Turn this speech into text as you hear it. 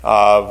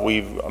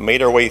We've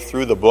made our way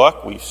through the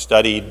book. We've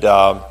studied,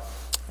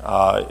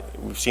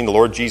 we've seen the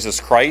Lord Jesus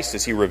Christ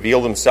as He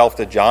revealed Himself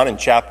to John in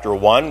chapter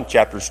 1.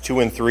 Chapters 2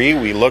 and 3,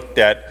 we looked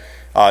at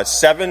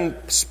 7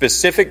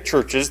 specific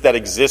churches that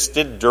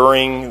existed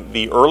during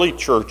the early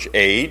church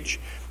age,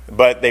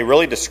 but they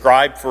really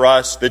describe for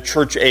us the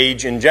church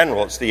age in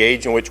general. It's the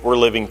age in which we're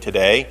living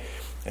today.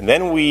 And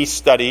then we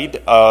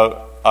studied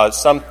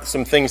some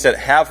things that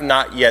have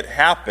not yet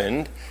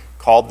happened,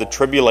 called the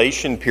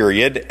tribulation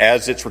period,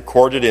 as it's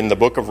recorded in the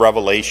book of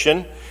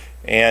Revelation.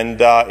 And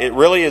it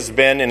really has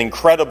been an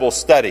incredible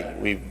study.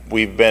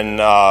 We've been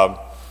there are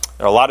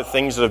a lot of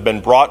things that have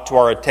been brought to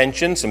our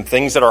attention, some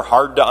things that are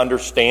hard to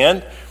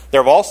understand.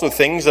 There have also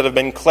things that have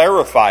been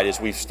clarified as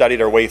we've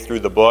studied our way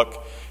through the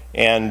book.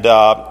 And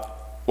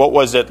what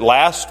was it?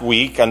 Last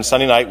week on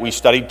Sunday night we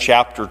studied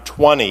chapter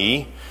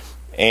 20,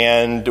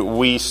 and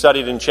we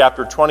studied in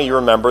chapter 20, you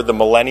remember, the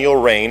millennial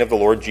reign of the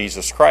Lord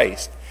Jesus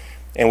Christ.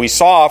 And we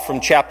saw from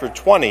chapter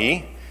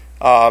 20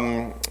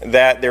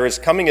 that there is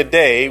coming a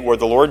day where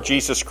the Lord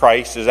Jesus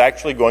Christ is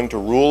actually going to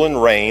rule and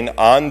reign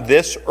on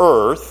this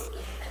earth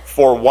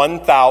for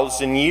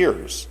 1,000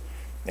 years.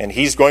 And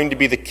He's going to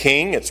be the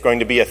king. It's going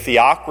to be a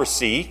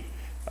theocracy.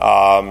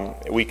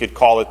 We could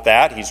call it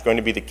that. He's going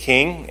to be the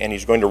king, and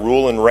He's going to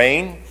rule and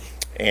reign.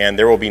 And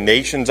there will be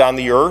nations on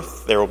the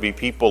earth. There will be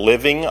people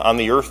living on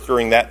the earth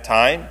during that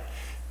time.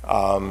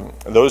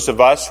 Those of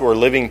us who are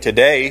living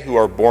today, who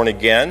are born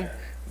again,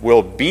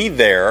 will be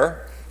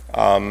there.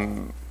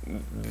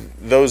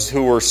 Those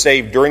who were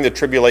saved during the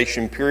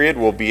tribulation period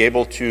will be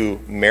able to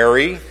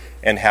marry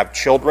and have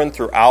children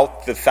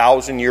throughout the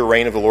 1,000-year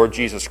reign of the Lord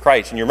Jesus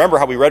Christ. And you remember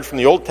how we read from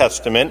the Old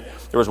Testament,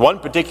 there was one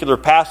particular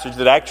passage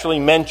that actually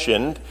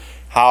mentioned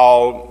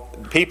how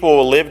people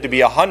will live to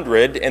be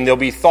 100, and they'll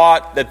be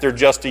thought that they're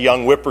just a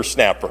young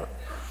whippersnapper.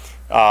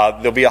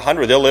 They'll be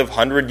 100. They'll live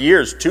 100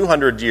 years,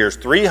 200 years,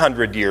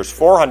 300 years,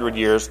 400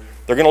 years.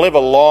 They're going to live a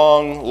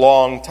long,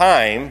 long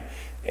time.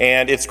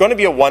 And it's going to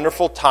be a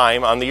wonderful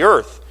time on the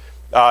earth.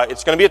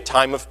 It's going to be a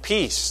time of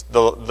peace.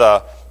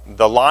 The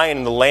lion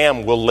and the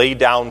lamb will lay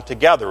down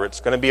together.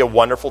 It's going to be a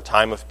wonderful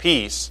time of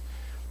peace.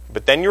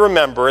 But then you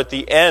remember at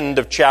the end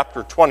of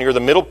chapter 20, or the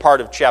middle part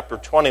of chapter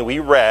 20, we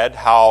read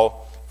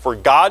how for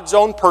God's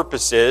own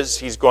purposes,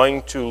 He's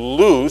going to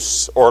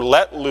loose or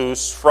let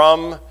loose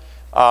from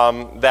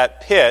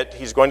that pit.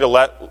 He's going to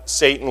let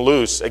Satan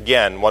loose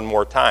again one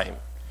more time.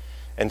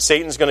 And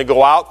Satan's going to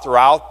go out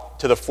throughout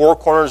to the four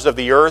corners of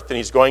the earth, and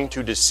he's going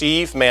to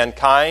deceive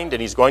mankind,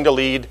 and he's going to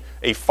lead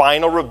a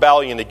final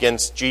rebellion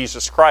against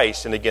Jesus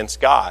Christ and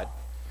against God.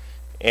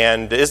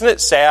 And isn't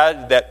it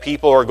sad that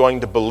people are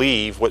going to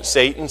believe what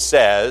Satan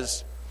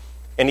says,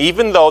 and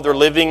even though they're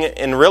living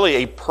in really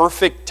a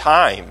perfect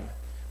time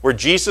where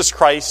Jesus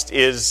Christ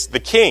is the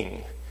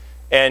king,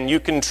 and you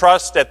can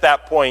trust at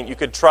that point, you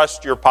could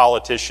trust your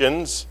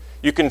politicians,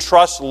 you can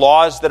trust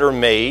laws that are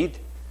made,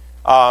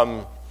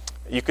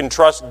 you can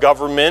trust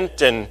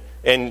government, and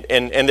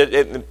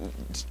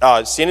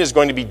sin is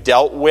going to be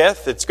dealt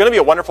with. It's going to be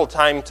a wonderful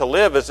time to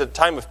live. It's a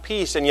time of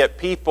peace, and yet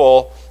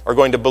people are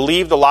going to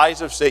believe the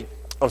lies of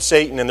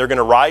Satan, and they're going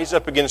to rise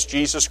up against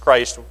Jesus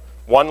Christ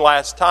one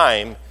last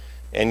time.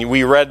 And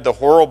we read the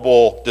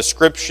horrible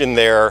description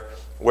there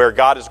where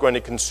God is going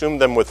to consume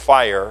them with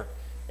fire,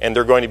 and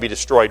they're going to be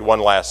destroyed one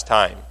last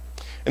time.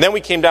 And then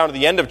we came down to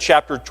the end of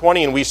chapter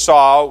 20, and we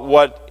saw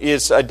what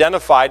is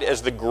identified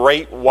as the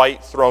Great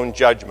White Throne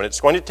Judgment.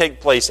 It's going to take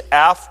place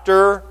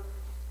after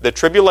the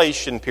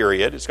tribulation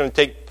period. It's going to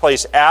take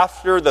place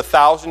after the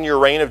 1,000-year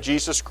reign of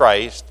Jesus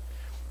Christ.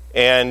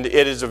 And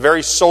it is a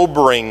very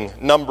sobering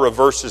number of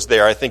verses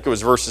there. I think it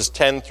was verses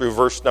 10 through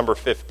verse number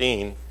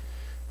 15.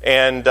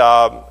 And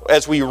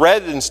as we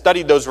read and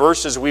studied those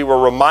verses, we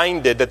were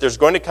reminded that there's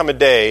going to come a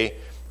day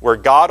where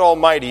God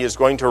Almighty is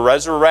going to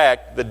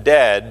resurrect the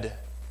dead,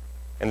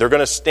 and they're going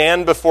to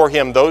stand before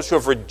Him, those who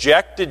have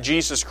rejected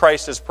Jesus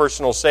Christ as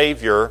personal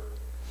Savior,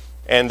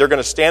 and they're going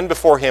to stand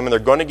before Him, and they're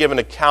going to give an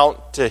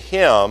account to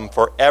Him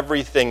for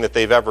everything that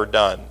they've ever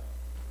done.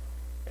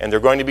 And they're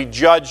going to be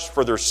judged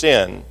for their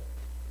sin.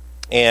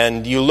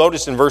 And you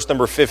notice in verse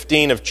number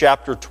 15 of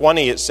chapter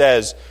 20, it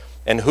says,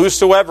 "And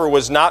whosoever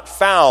was not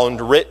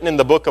found written in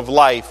the book of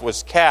life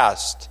was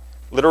cast,"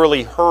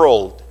 literally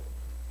hurled,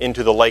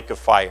 "into the lake of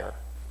fire."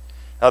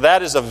 Now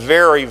that is a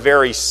very,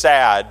 very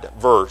sad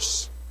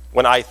verse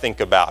when I think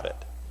about it.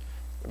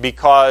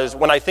 Because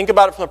when I think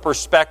about it from the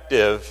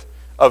perspective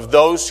of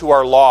those who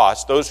are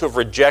lost, those who have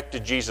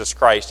rejected Jesus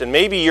Christ, and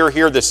maybe you're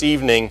here this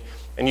evening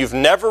and you've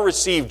never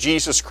received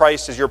Jesus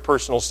Christ as your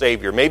personal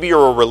Savior. Maybe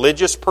you're a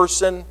religious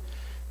person.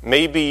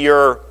 Maybe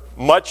you're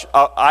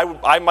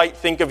I might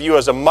think of you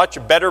as a much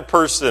better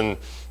person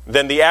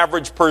than the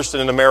average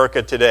person in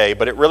America today,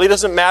 but it really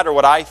doesn't matter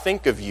what I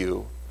think of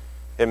you.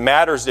 It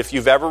matters if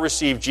you've ever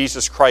received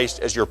Jesus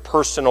Christ as your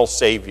personal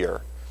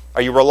Savior.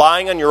 Are you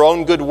relying on your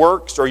own good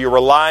works, or are you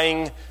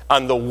relying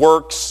on the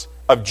works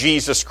of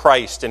Jesus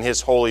Christ and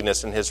His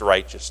holiness and His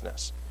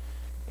righteousness?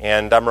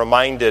 And I'm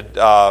reminded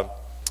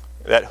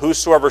that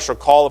whosoever shall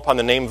call upon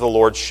the name of the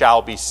Lord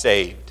shall be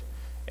saved.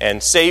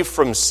 and saved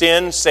from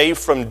sin, saved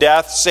from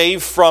death,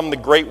 saved from the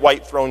great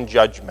white throne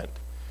judgment.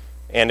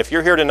 And if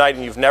you're here tonight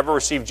and you've never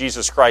received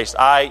Jesus Christ,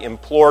 I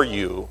implore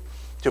you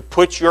to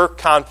put your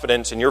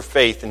confidence and your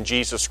faith in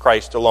Jesus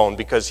Christ alone,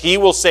 because He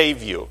will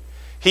save you.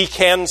 He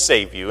can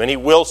save you, and He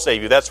will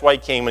save you. That's why He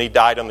came and He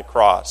died on the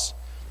cross,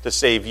 to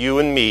save you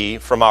and me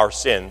from our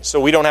sins.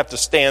 So we don't have to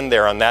stand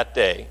there on that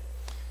day.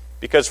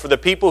 Because for the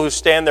people who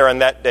stand there on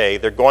that day,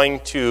 they're not going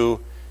to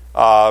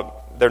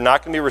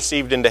be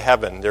received into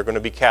heaven. They're going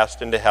to be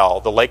cast into hell,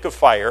 the lake of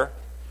fire,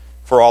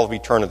 for all of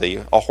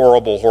eternity. A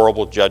horrible,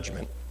 horrible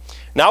judgment.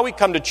 Now we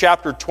come to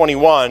chapter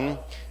 21,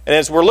 and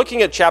as we're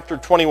looking at chapter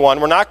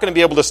 21, we're not going to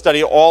be able to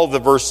study all of the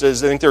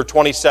verses. I think there are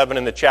 27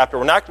 in the chapter.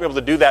 We're not going to be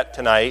able to do that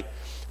tonight.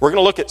 We're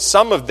going to look at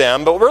some of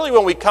them, but really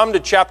when we come to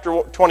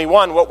chapter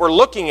 21, what we're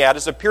looking at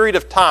is a period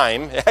of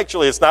time.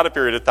 Actually, it's not a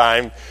period of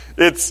time.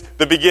 It's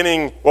the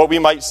beginning, what we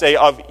might say,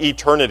 of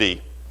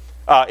eternity.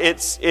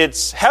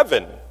 It's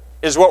heaven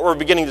is what we're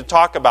beginning to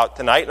talk about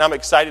tonight, and I'm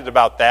excited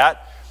about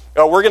that.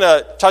 We're going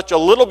to touch a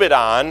little bit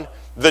on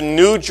the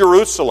New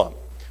Jerusalem.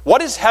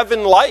 What is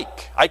heaven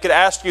like? I could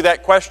ask you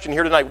that question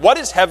here tonight. What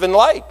is heaven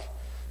like?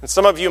 And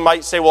some of you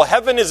might say, well,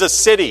 heaven is a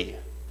city.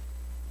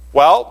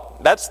 Well,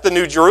 that's the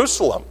New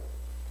Jerusalem.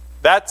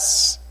 That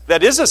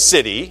is a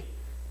city,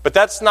 but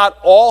that's not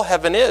all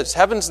heaven is.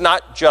 Heaven's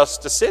not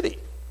just a city.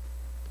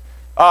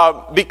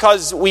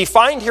 Because we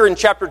find here in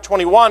chapter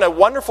 21 a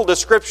wonderful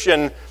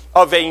description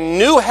of a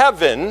new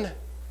heaven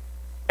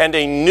and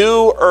a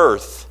new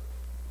earth.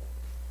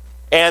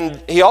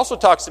 And he also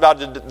talks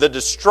about the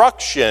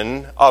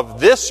destruction of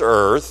this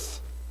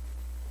earth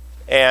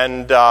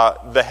and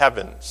the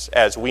heavens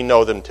as we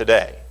know them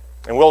today.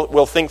 And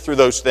we'll think through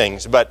those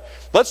things. But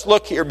let's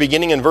look here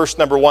beginning in verse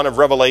number 1 of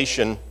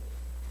Revelation.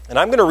 And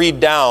I'm going to read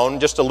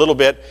down just a little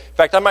bit. In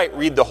fact, I might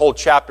read the whole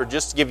chapter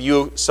just to give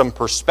you some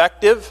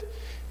perspective.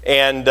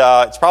 And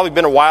it's probably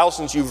been a while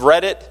since you've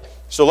read it.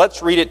 So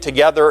let's read it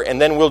together, and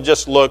then we'll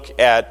just look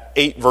at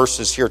 8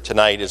 verses here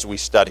tonight as we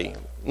study.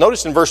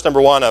 Notice in verse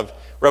number 1 of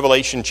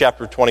Revelation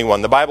chapter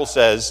 21, the Bible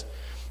says,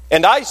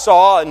 "And I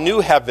saw a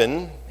new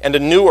heaven and a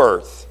new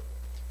earth.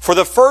 For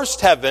the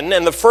first heaven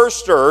and the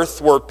first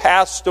earth were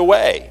passed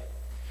away,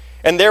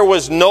 and there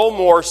was no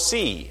more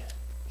sea."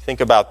 Think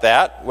about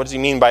that. What does he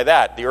mean by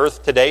that? The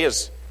earth today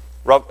is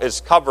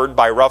covered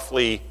by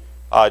roughly,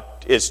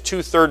 is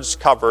 2/3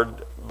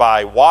 covered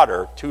by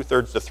water,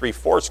 2/3 to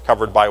 3/4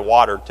 covered by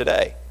water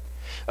today.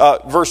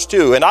 Verse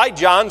 2, "And I,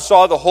 John,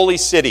 saw the holy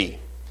city,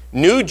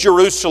 New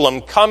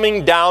Jerusalem,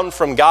 coming down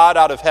from God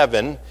out of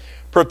heaven,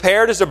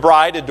 prepared as a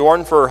bride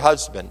adorned for her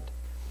husband.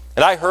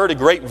 And I heard a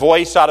great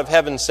voice out of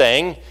heaven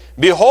saying,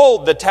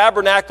 'Behold, the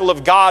tabernacle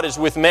of God is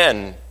with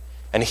men,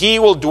 and He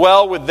will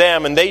dwell with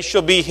them, and they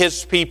shall be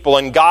His people,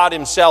 and God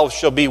Himself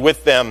shall be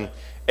with them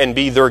and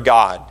be their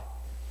God.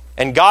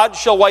 And God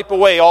shall wipe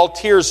away all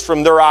tears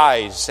from their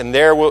eyes, and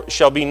there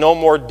shall be no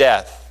more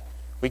death.'"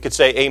 We could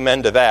say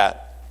amen to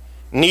that.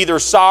 "Neither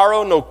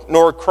sorrow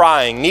nor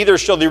crying, neither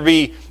shall there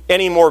be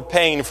any more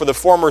pain, for the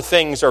former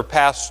things are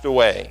passed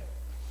away.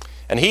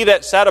 And He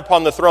that sat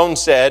upon the throne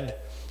said,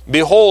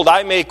 'Behold,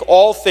 I make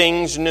all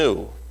things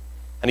new.'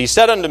 And He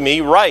said unto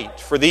me, 'Write,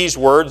 for these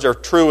words are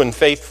true and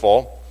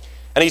faithful.'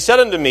 And He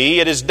said unto me,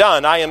 'It is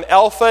done. I am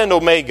Alpha and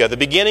Omega, the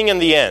beginning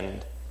and the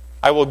end.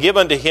 I will give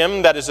unto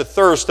him that is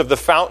athirst of the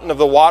fountain of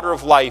the water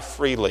of life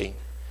freely.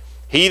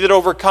 He that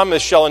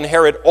overcometh shall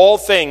inherit all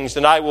things,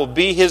 and I will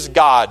be his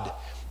God,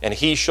 and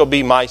he shall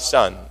be my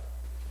son.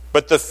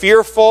 But the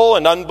fearful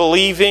and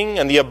unbelieving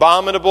and the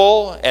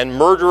abominable and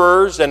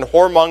murderers and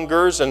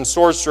whoremongers and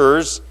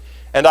sorcerers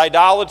and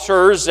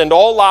idolaters and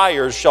all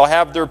liars shall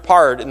have their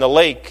part in the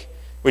lake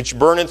which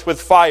burneth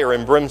with fire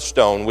and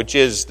brimstone, which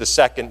is the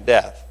second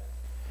death.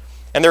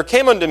 And there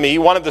came unto me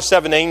one of the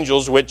 7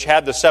 angels which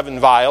had the 7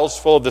 vials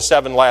full of the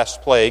 7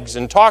 last plagues,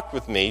 and talked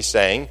with me,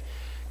 saying,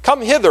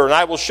 Come hither, and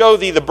I will show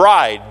thee the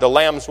bride, the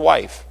Lamb's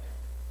wife.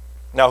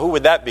 Now who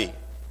would that be?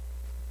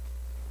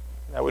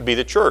 That would be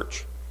the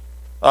church.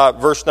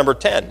 Verse number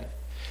 10.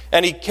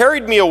 And he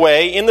carried me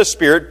away in the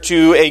Spirit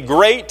to a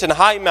great and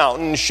high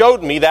mountain, and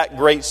showed me that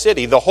great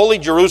city, the holy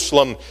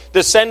Jerusalem,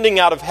 descending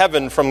out of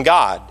heaven from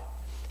God,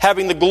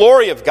 having the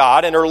glory of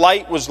God, and her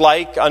light was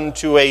like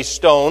unto a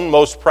stone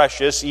most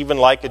precious, even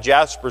like a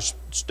jasper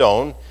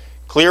stone,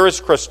 clear as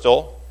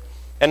crystal,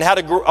 and had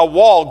a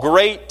wall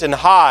great and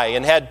high,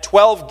 and had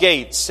 12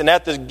 gates, and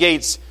at the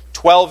gates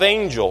 12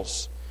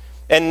 angels,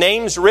 and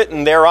names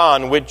written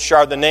thereon, which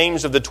are the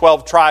names of the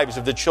 12 tribes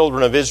of the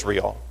children of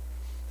Israel.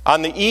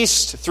 On the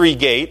east 3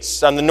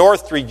 gates, on the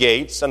north 3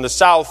 gates, on the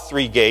south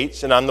 3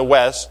 gates, and on the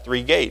west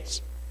 3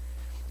 gates.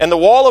 And the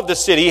wall of the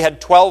city had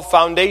 12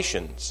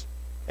 foundations,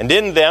 and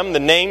in them the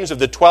names of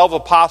the 12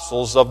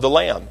 apostles of the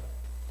Lamb.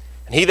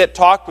 And he that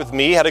talked with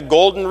me had a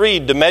golden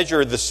reed to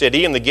measure the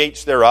city and the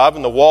gates thereof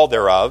and the wall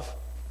thereof.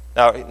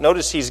 Now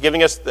notice he's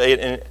giving us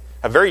a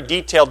very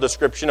detailed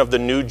description of the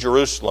New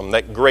Jerusalem,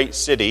 that great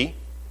city.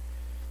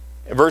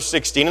 Verse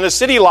 16, And the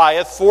city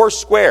lieth 4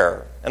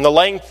 square, and the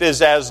length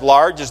is as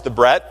large as the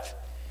breadth.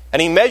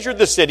 And he measured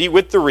the city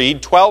with the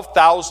reed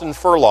 12,000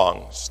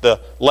 furlongs. The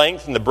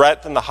length and the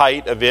breadth and the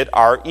height of it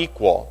are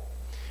equal.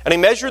 And he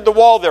measured the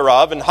wall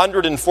thereof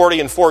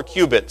 144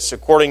 cubits,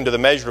 according to the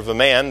measure of a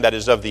man, that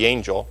is of the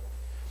angel.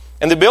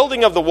 And the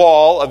building of the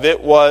wall of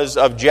it was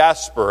of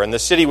jasper, and the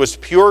city was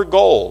pure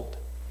gold,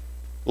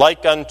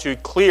 like unto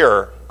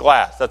clear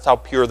glass. That's how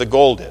pure the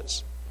gold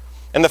is.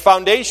 And the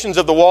foundations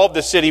of the wall of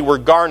the city were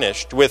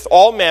garnished with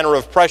all manner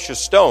of precious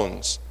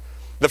stones.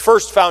 The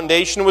first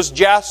foundation was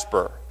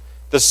jasper,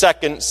 the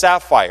second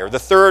sapphire, the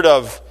third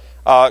of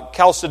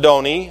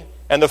chalcedony,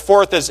 and the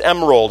fourth is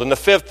emerald, and the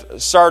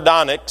fifth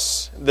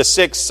sardonyx, the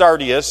sixth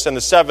sardius, and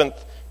the seventh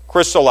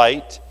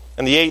chrysolite,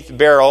 and the eighth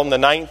beryl, and the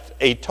ninth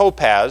a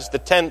topaz, the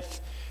 10th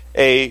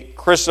a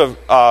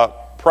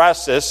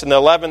chrysoprasus, and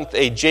the 11th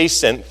a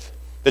jacinth,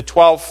 the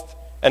 12th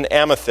an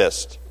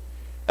amethyst.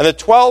 And the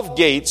 12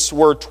 gates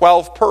were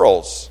 12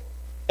 pearls.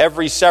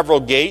 Every several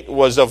gate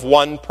was of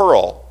one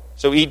pearl.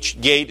 So each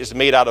gate is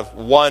made out of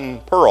one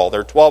pearl.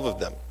 There are 12 of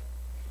them.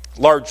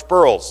 Large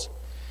pearls.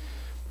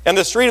 And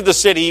the street of the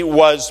city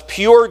was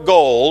pure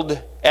gold,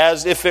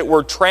 as if it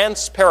were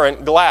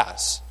transparent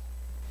glass.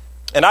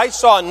 And I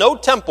saw no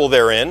temple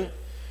therein,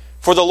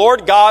 for the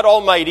Lord God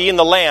Almighty and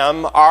the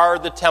Lamb are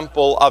the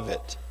temple of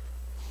it.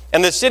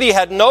 And the city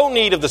had no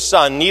need of the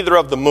sun, neither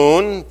of the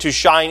moon, to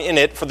shine in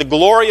it, for the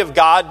glory of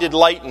God did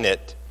lighten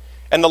it.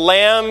 And the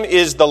Lamb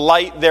is the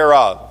light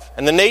thereof.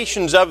 And the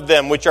nations of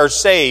them which are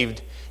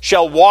saved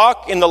shall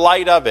walk in the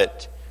light of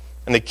it.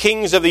 And the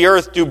kings of the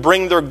earth do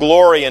bring their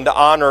glory and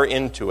honor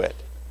into it.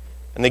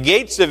 And the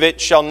gates of it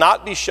shall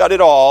not be shut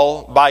at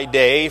all by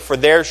day, for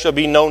there shall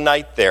be no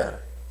night there.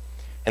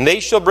 And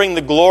they shall bring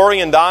the glory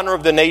and honor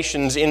of the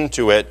nations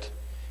into it.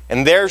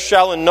 And there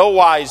shall in no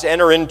wise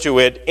enter into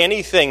it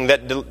anything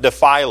that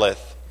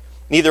defileth,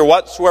 neither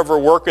whatsoever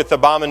worketh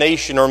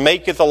abomination or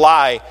maketh a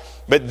lie,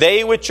 but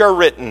they which are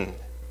written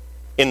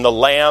in the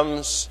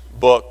Lamb's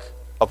book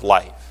of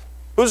life.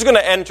 Who's going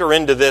to enter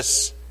into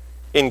this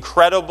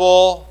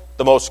incredible,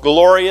 the most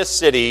glorious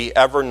city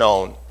ever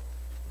known,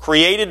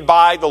 created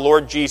by the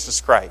Lord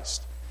Jesus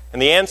Christ?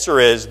 And the answer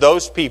is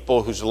those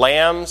people whose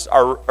names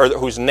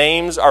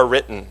are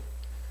written,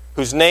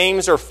 whose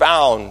names are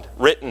found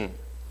written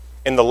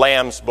in the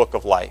Lamb's book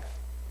of life.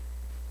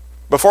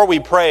 Before we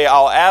pray,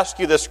 I'll ask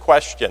you this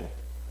question.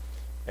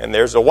 And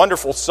there's a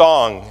wonderful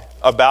song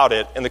about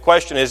it. And the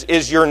question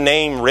is your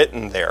name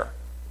written there?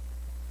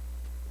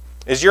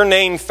 Is your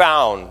name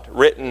found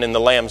written in the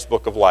Lamb's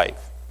book of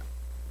life?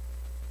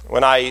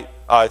 When I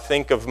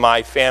think of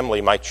my family,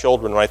 my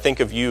children, when I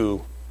think of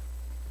you,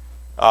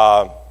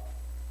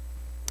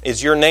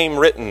 is your name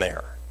written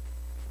there?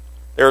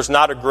 There is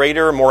not a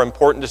greater, more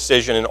important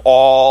decision in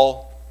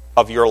all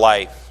of your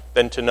life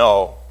than to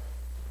know,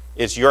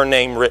 is your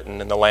name written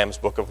in the Lamb's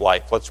book of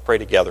life? Let's pray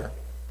together.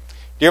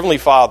 Dear Heavenly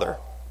Father,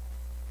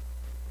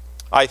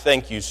 I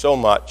thank you so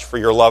much for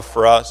your love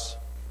for us.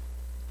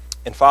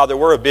 And Father,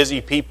 we're a busy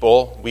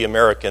people, we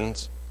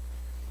Americans.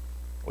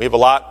 We have a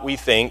lot, we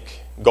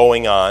think,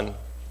 going on.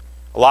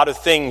 A lot of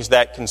things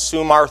that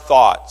consume our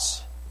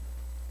thoughts,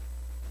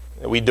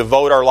 that we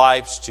devote our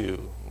lives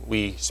to.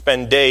 We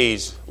spend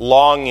days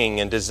longing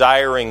and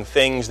desiring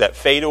things that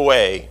fade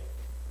away,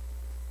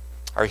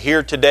 are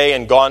here today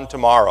and gone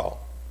tomorrow.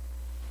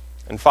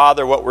 And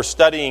Father, what we're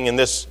studying in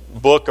this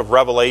book of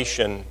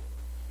Revelation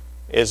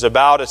is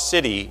about a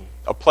city,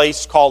 a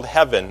place called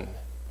heaven,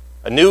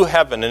 a new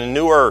heaven and a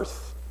new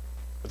earth,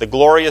 with a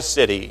glorious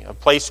city, a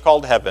place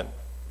called heaven.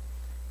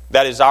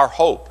 That is our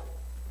hope.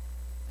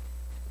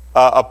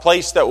 A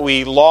place that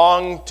we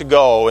long to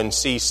go and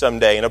see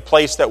someday, and a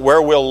place that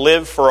where we'll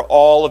live for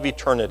all of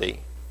eternity,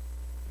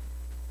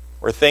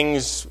 where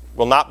things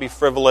will not be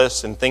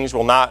frivolous and things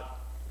will not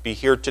be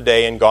here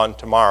today and gone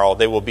tomorrow.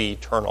 They will be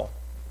eternal.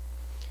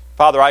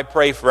 Father, I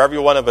pray for every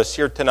one of us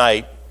here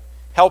tonight.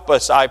 Help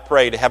us, I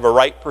pray, to have a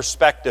right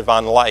perspective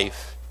on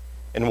life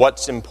and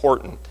what's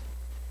important.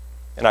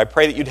 And I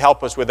pray that you'd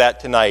help us with that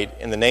tonight.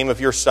 In the name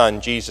of your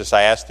Son, Jesus,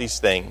 I ask these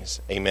things.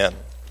 Amen.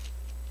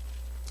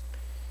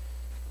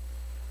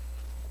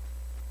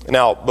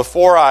 Now,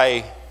 before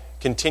I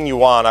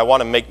continue on, I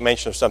want to make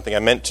mention of something. I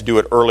meant to do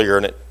it earlier,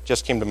 and it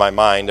just came to my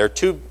mind. There are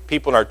two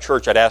people in our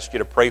church I'd ask you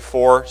to pray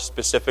for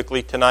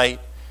specifically tonight,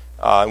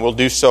 and we'll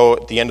do so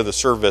at the end of the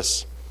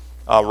service.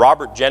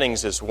 Robert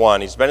Jennings is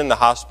one. He's been in the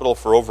hospital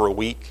for over a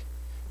week.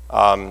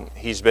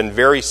 He's been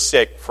very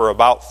sick for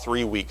about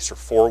 3 weeks or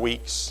 4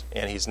 weeks,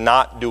 and he's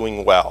not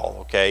doing well.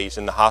 Okay, he's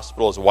in the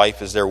hospital. His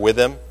wife is there with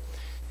him,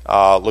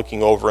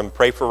 looking over him.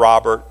 Pray for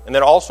Robert. And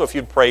then also if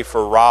you'd pray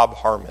for Rob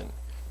Harmon.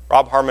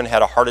 Rob Harmon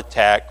had a heart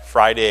attack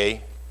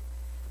Friday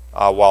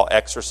while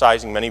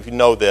exercising. Many of you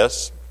know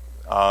this.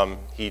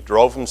 He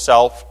drove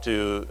himself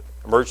to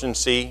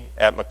emergency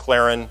at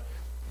McLaren.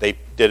 They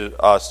did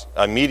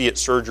immediate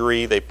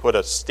surgery. They put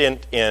a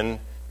stent in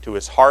to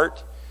his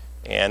heart,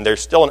 and there's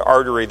still an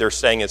artery they're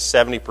saying is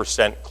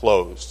 70%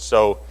 closed.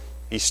 So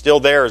he's still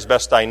there as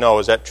best I know.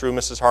 Is that true,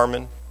 Mrs.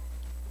 Harmon?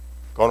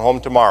 Going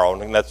home tomorrow,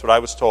 and that's what I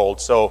was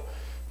told. So,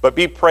 but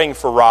be praying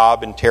for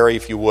Rob and Terry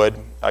if you would.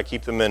 Let's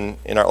keep them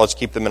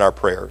in our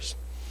prayers.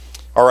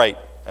 All right,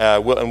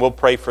 we'll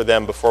pray for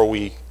them before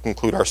we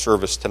conclude our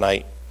service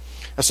tonight.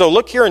 And so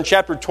look here in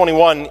chapter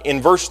 21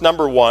 in verse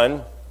number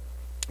 1,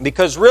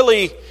 because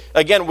really,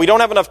 again, we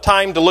don't have enough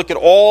time to look at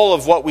all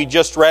of what we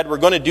just read. We're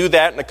going to do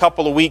that in a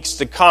couple of weeks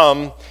to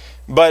come.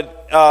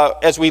 But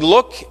as we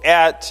look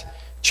at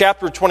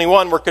chapter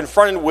 21, we're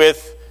confronted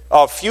with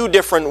a few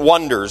different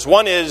wonders.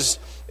 One is,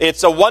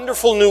 it's a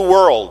wonderful new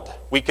world,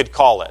 we could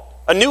call it.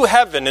 A new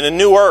heaven and a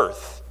new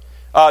earth.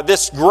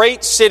 This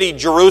great city,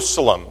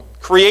 Jerusalem,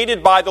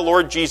 created by the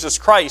Lord Jesus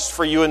Christ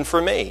for you and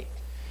for me.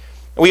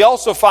 We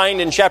also find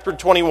in chapter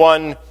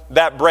 21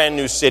 that brand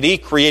new city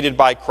created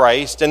by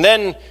Christ. And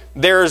then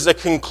there's a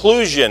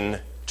conclusion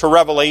to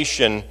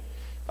Revelation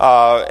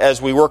as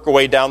we work our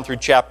way down through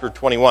chapter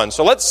 21.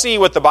 So let's see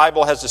what the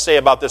Bible has to say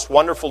about this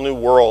wonderful new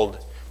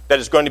world that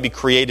is going to be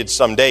created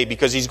someday,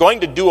 because he's going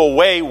to do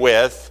away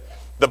with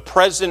the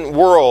present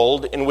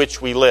world in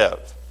which we live.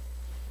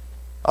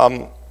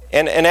 As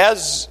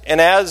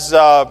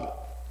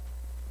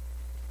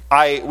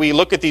we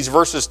look at these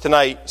verses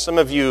tonight, some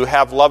of you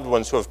have loved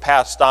ones who have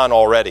passed on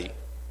already.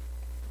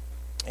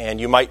 And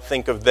you might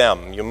think of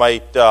them. You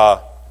might,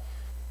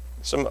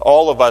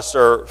 all of us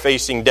are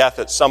facing death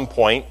at some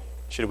point.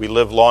 Should we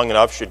live long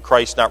enough? Should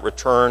Christ not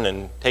return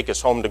and take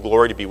us home to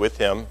glory to be with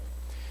him?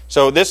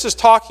 So this is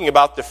talking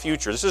about the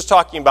future. This is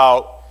talking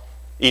about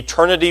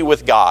eternity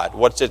with God.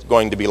 What's it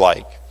going to be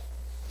like?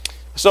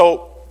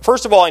 So,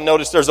 first of all, I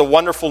notice there's a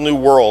wonderful new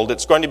world.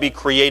 It's going to be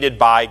created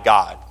by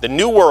God. The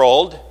new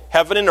world,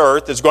 heaven and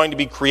earth, is going to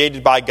be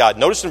created by God.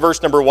 Notice in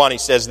verse number 1, he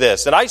says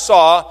this, "And I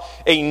saw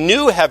a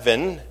new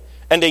heaven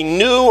and a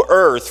new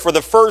earth, for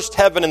the first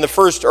heaven and the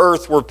first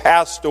earth were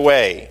passed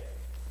away."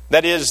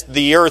 That is,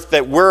 the earth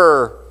that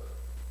we're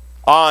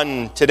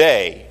on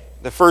today.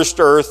 The first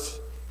earth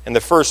and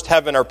the first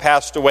heaven are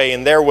passed away,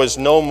 and there was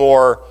no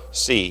more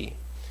sea.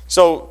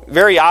 So,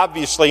 very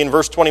obviously, in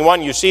verse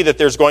 21, you see that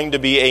there's going to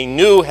be a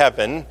new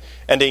heaven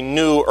and a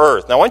new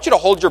earth. Now, I want you to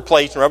hold your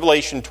place in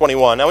Revelation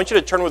 21. I want you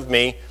to turn with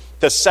me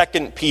to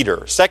 2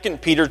 Peter.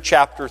 2 Peter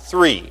chapter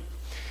 3.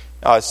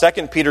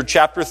 2 Peter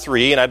chapter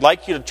 3, and I'd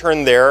like you to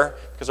turn there,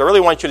 because I really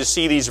want you to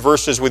see these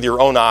verses with your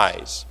own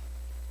eyes.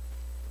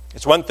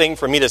 It's one thing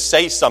for me to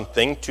say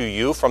something to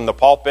you from the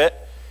pulpit,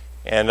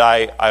 and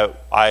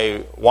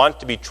I want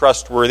to be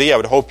trustworthy. I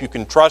would hope you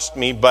can trust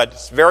me, but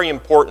it's very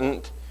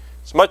important.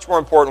 It's much more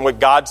important what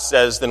God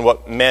says than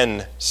what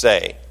men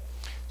say.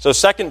 So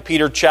 2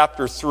 Peter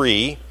chapter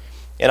 3,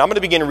 and I'm going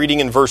to begin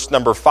reading in verse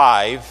number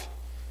 5,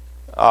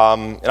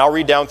 and I'll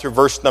read down through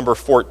verse number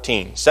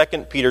 14.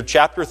 2 Peter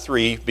chapter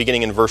 3,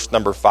 beginning in verse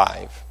number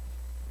 5.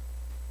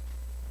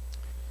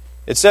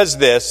 It says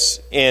this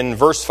in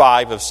verse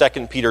 5 of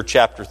 2 Peter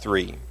chapter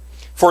 3.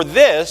 "For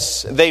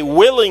this they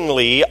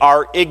willingly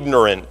are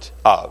ignorant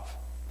of."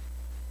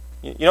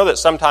 You know that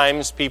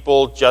sometimes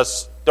people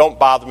just don't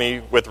bother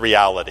me with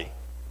reality.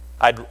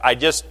 I'd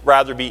just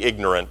rather be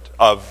ignorant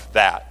of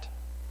that.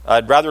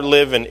 I'd rather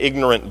live in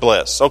ignorant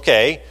bliss.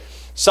 Okay,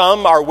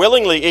 some are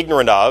willingly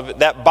ignorant of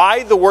that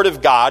by the word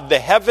of God the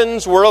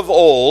heavens were of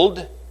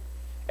old,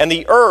 and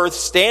the earth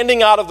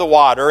standing out of the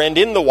water and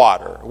in the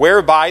water,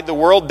 whereby the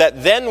world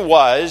that then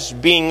was,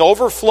 being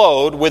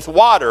overflowed with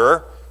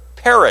water,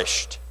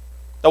 perished.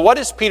 Now, what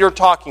is Peter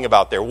talking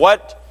about there?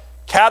 What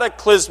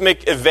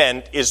cataclysmic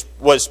event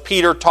was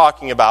Peter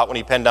talking about when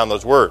he penned down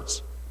those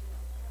words?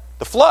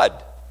 The flood.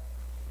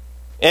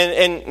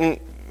 And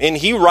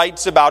he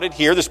writes about it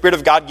here. The Spirit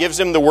of God gives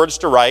him the words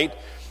to write.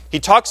 He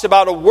talks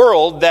about a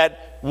world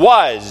that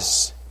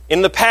was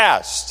in the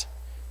past.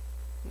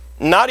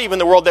 Not even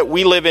the world that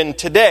we live in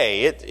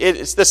today.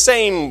 It's the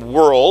same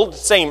world,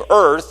 same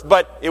earth,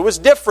 but it was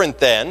different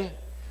then.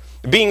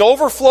 Being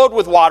overflowed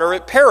with water,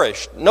 it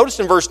perished. Notice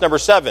in verse number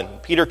 7,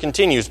 Peter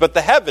continues, "But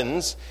the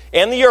heavens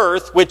and the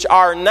earth, which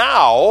are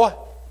now,"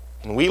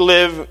 and we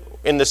live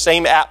in the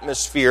same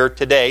atmosphere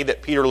today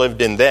that Peter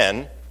lived in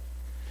then,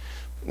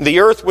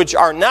 "the earth which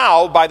are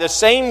now, by the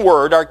same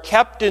word, are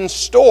kept in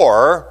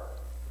store."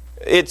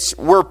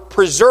 We're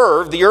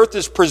preserved. The earth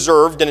is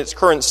preserved in its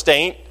current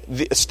state,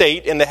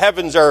 and the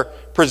heavens are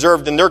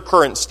preserved in their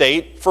current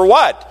state. For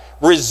what?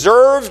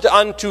 "Reserved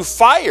unto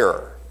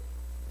fire,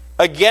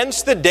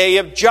 against the day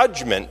of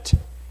judgment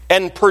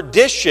and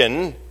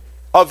perdition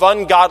of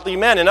ungodly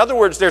men." In other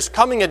words, there's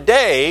coming a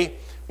day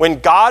when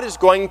God is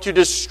going to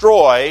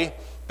destroy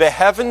the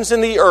heavens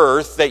and the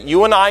earth that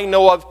you and I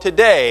know of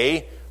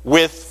today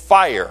with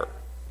fire.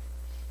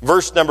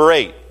 Verse number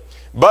 8,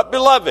 "But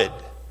beloved,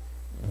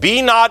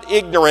 be not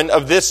ignorant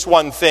of this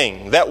one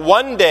thing, that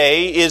one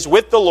day is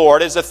with the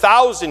Lord as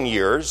 1,000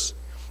 years,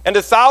 and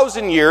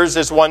 1,000 years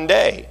as one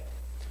day.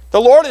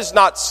 The Lord is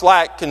not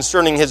slack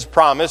concerning his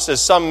promise, as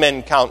some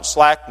men count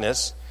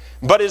slackness,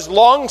 but is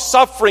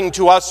long-suffering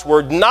to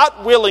usward,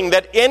 not willing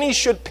that any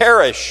should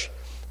perish,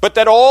 but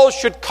that all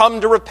should come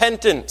to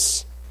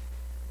repentance.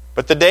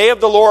 But the day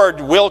of the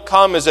Lord will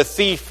come as a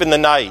thief in the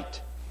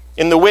night,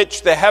 in the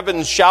which the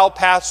heavens shall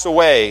pass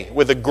away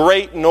with a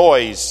great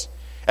noise,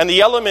 and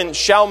the elements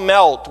shall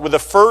melt with a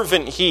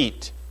fervent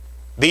heat.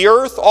 The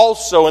earth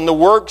also and the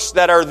works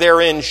that are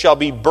therein shall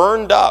be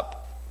burned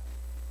up.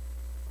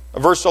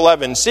 Verse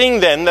 11,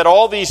 seeing then that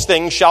all these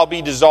things shall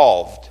be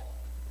dissolved,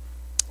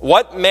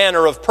 what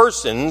manner of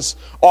persons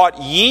ought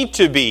ye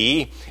to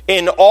be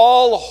in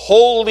all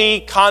holy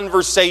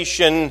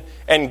conversation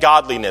and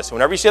godliness?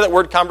 Whenever you say that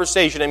word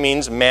conversation, it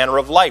means manner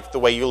of life, the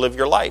way you live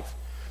your life.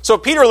 So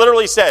Peter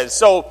literally says,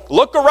 so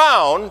look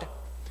around,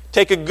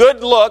 take a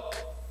good look,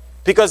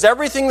 because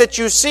everything that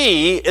you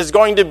see is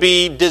going to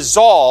be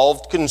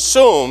dissolved,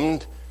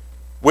 consumed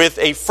with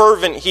a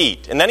fervent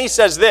heat. And then he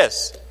says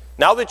this,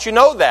 now that you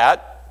know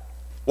that,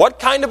 what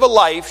kind of a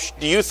life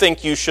do you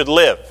think you should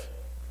live?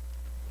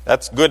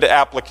 That's good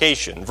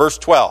application. Verse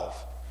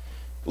 12.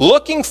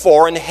 Looking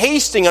for and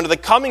hasting unto the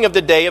coming of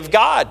the day of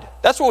God.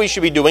 That's what we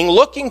should be doing.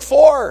 Looking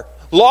for,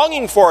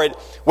 longing for it.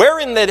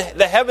 Wherein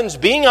the heavens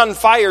being on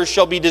fire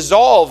shall be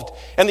dissolved,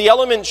 and the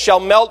elements shall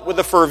melt with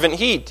a fervent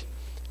heat.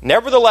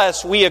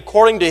 Nevertheless, we,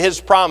 according to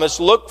his promise,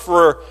 look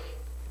for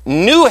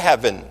new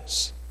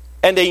heavens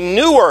and a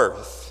new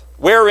earth,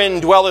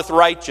 wherein dwelleth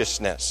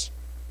righteousness.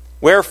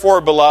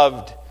 Wherefore,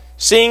 beloved,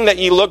 seeing that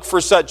ye look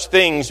for such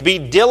things, be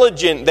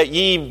diligent that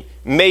ye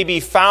may be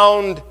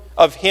found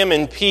of him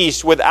in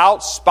peace,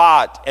 without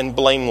spot and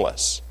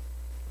blameless.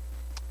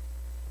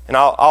 And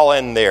I'll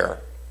end there.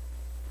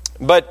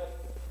 But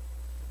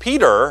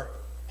Peter,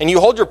 and you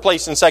hold your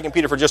place in 2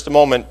 Peter for just a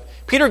moment,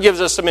 Peter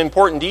gives us some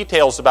important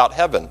details about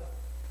heaven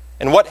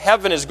and what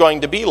heaven is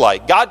going to be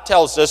like. God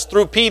tells us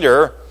through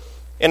Peter,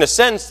 in a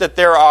sense, that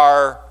there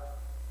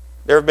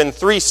have been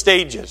three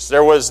stages.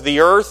 There was the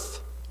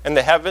earth and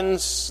the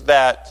heavens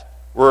that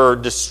were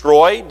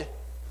destroyed.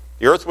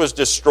 The earth was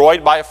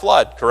destroyed by a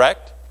flood,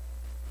 correct?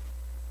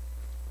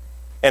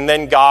 And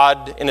then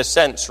God, in a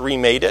sense,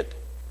 remade it.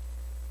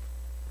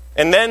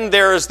 And then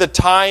there is the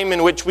time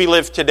in which we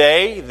live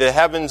today, the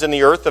heavens and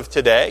the earth of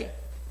today.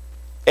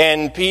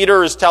 And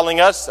Peter is telling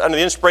us, under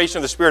the inspiration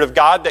of the Spirit of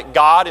God, that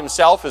God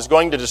himself is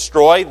going to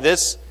destroy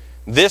this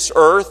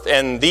earth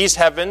and these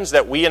heavens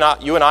that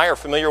you and I are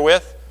familiar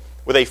with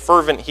a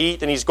fervent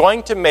heat. And he's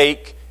going to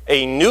make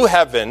a new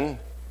heaven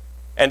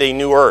and a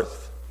new earth.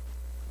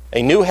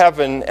 A new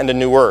heaven and a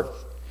new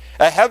earth.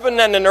 A heaven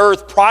and an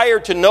earth prior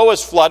to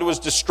Noah's flood was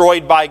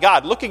destroyed by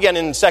God. Look again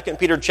in 2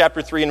 Peter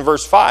chapter 3 and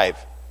verse 5.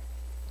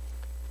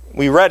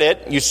 We read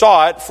it, you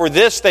saw it. For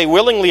this they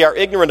willingly are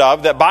ignorant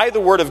of, that by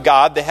the word of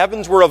God the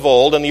heavens were of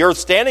old, and the earth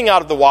standing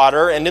out of the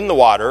water and in the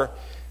water,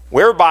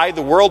 whereby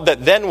the world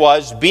that then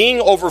was,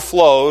 being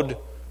overflowed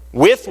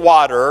with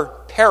water,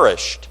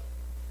 perished.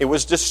 It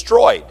was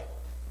destroyed.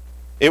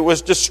 It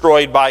was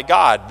destroyed by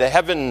God. The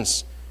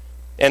heavens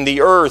and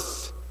the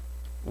earth,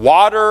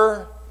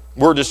 water,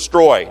 were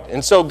destroyed.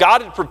 And so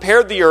God had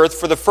prepared the earth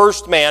for the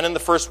first man and the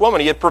first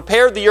woman. He had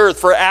prepared the earth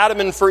for Adam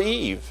and for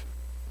Eve,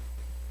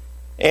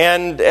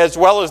 and as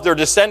well as their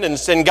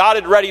descendants. And God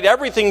had readied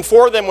everything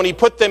for them when he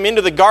put them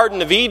into the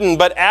Garden of Eden.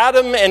 But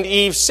Adam and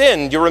Eve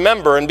sinned, you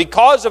remember. And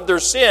because of their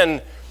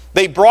sin,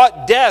 they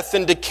brought death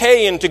and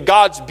decay into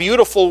God's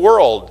beautiful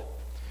world.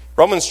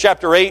 Romans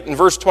chapter 8 and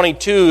verse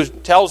 22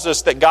 tells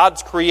us that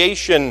God's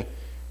creation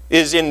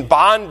is in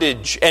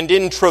bondage and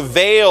in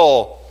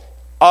travail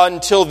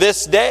until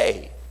this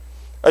day.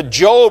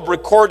 Job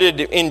recorded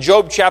in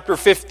Job chapter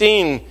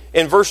 15,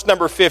 in verse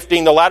number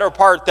 15, the latter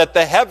part, that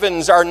the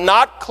heavens are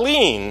not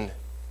clean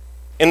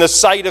in the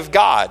sight of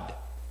God.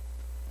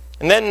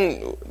 And then,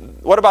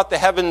 what about the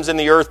heavens and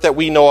the earth that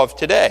we know of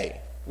today?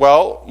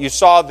 Well, you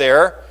saw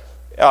there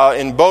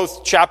in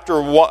both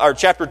chapter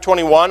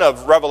 21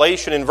 of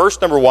Revelation in verse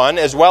number 1,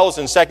 as well as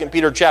in 2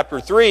 Peter chapter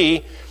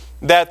 3,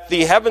 that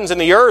the heavens and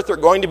the earth are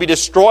going to be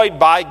destroyed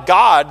by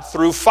God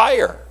through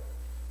fire.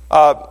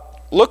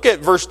 Look at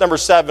verse number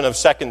 7 of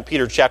 2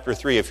 Peter chapter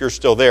 3, if you're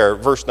still there,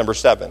 verse number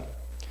 7.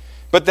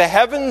 But the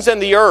heavens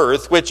and the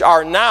earth, which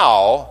are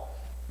now,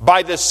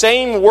 by the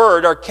same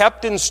word are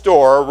kept in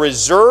store,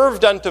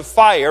 reserved unto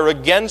fire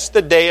against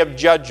the day of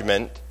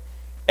judgment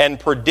and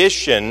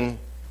perdition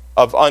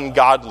of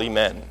ungodly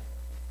men.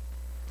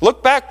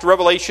 Look back to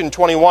Revelation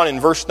 21 in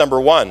verse number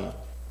 1.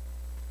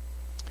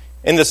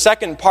 In the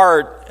second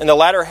part, in the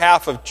latter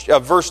half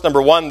of verse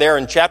number 1 there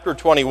in chapter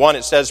 21,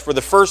 it says, For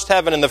the first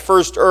heaven and the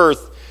first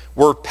earth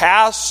were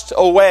passed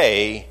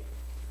away,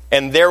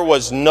 and there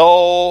was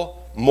no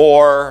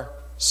more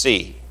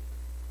sea.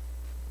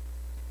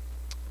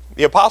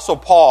 The Apostle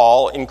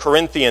Paul in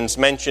Corinthians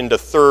mentioned a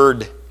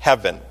third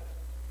heaven.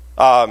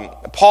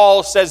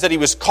 Paul says that he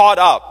was caught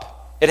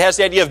up. It has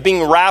the idea of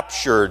being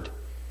raptured.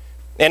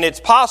 And it's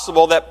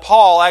possible that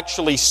Paul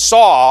actually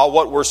saw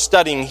what we're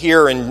studying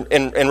here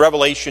in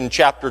Revelation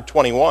chapter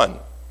 21.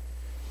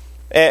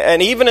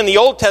 And even in the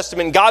Old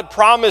Testament, God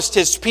promised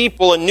his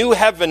people a new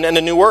heaven and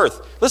a new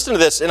earth. Listen to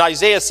this. In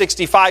Isaiah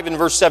 65 and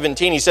verse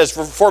 17, he says,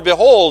 For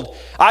behold,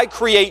 I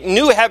create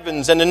new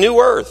heavens and a new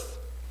earth,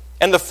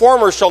 and the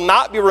former shall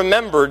not be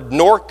remembered,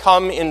 nor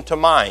come into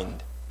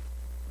mind.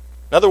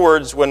 In other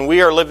words, when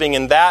we are living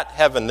in that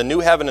heaven, the new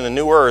heaven and the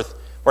new earth,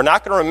 we're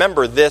not going to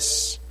remember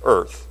this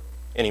earth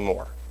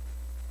anymore.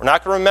 We're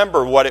not going to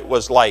remember what it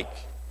was like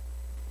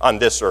on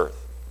this earth.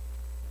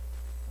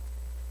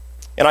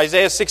 In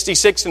Isaiah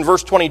 66 and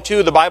verse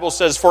 22, the Bible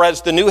says, For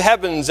as the new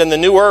heavens and the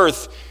new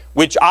earth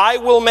which I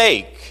will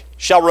make,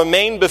 shall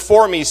remain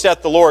before me,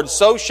 saith the Lord,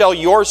 so shall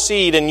your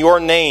seed and your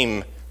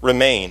name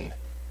remain. And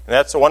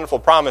that's a wonderful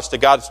promise to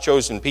God's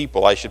chosen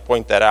people. I should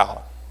point that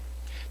out.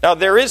 Now,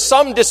 there is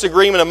some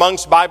disagreement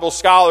amongst Bible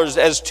scholars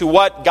as to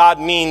what God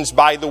means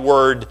by the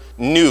word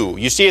new.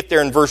 You see it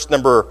there in verse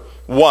number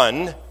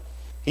 1.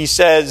 He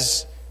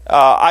says,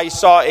 I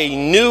saw a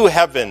new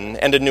heaven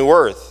and a new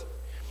earth.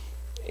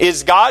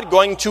 Is God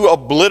going to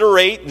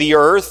obliterate the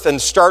earth and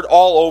start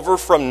all over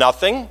from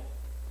nothing?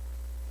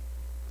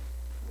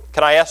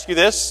 Can I ask you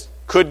this?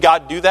 Could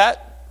God do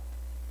that?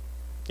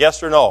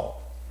 Yes or no?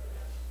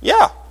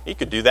 Yeah, he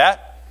could do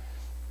that.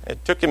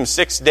 It took him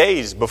 6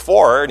 days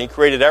before, and he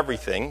created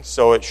everything,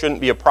 so it shouldn't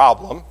be a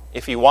problem.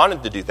 If he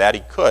wanted to do that,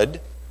 he could.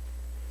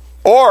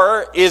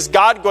 Or is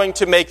God going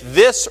to make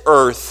this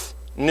earth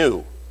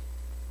new?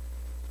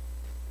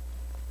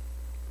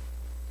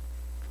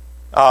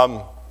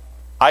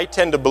 I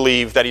tend to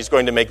believe that he's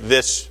going to make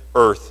this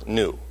earth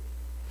new.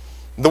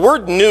 The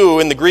word new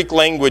in the Greek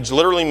language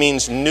literally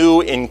means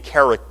new in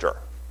character.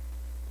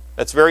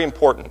 That's very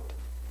important.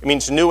 It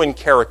means new in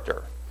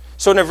character.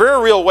 So in a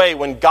very real way,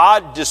 when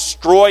God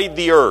destroyed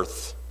the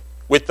earth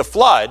with the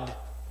flood,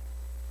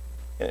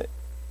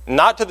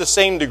 not to the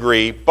same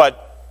degree,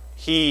 but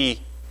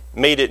he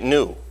made it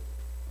new.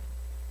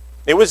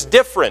 It was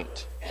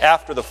different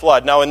after the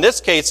flood. Now in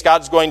this case,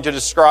 God's going to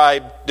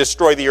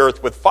destroy the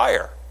earth with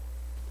fire.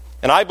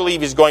 And I believe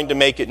he's going to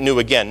make it new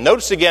again.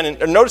 Notice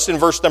in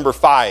verse number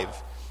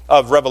 5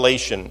 of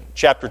Revelation,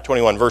 chapter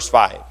 21, verse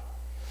 5.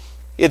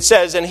 It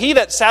says, and he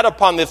that sat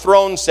upon the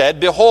throne said,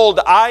 behold,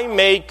 I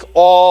make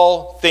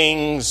all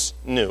things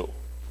new.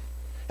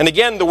 And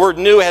again, the word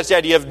new has the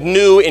idea of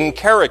new in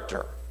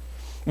character.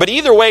 But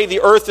either way, the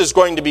earth is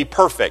going to be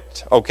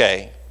perfect,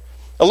 okay?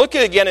 Now look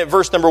again at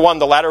verse number 1,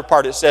 the latter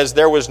part. It says,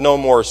 there was no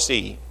more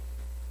sea.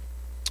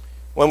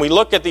 When we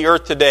look at the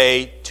earth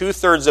today,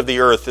 2/3 of the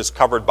earth is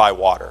covered by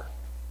water.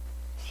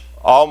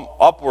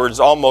 Upwards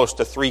almost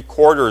to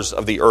 3/4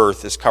 of the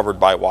earth is covered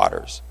by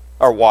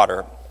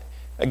water.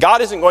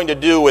 God isn't going to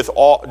do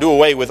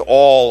away with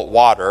all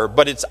water,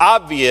 but it's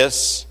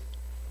obvious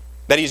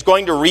that he's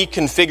going to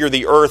reconfigure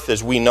the earth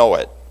as we know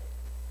it.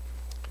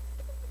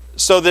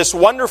 So this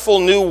wonderful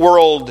new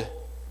world,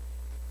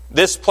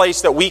 this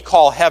place that we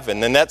call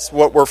heaven, and that's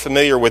what we're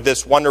familiar with,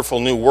 this wonderful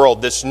new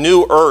world, this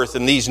new earth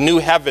and these new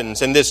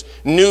heavens and this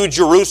new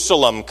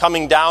Jerusalem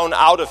coming down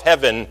out of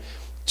heaven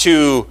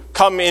to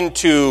come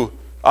into,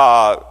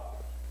 I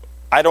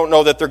don't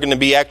know that they're going to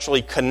be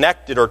actually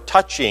connected or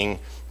touching,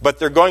 but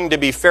they're going to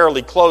be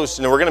fairly close,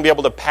 and we're going to be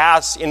able to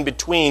pass in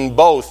between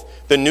both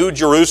the new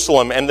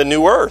Jerusalem and the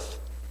new earth.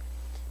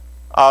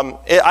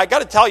 I got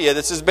to tell you,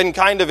 this has been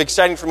kind of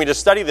exciting for me to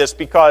study this,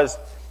 because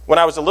when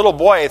I was a little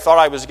boy, I thought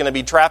I was going to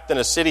be trapped in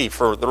a city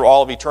for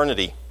all of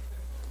eternity,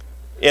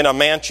 in a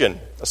mansion,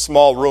 a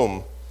small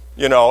room,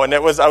 and I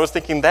was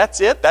thinking,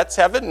 that's it? That's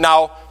heaven?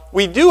 Now,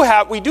 we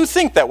do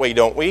think that way,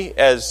 don't we,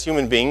 as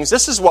human beings?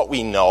 This is what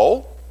we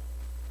know.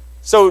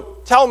 So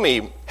tell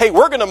me, hey,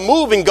 we're going to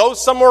move and go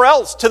somewhere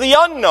else, to the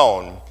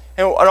unknown.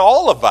 And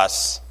all of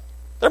us,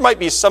 there might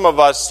be some of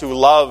us who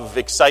love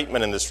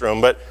excitement in this room,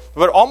 but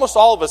almost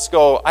all of us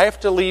go, I have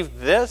to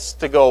leave this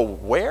to go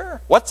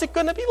where? What's it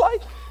going to be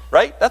like?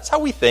 Right? That's how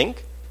we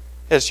think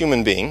as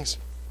human beings.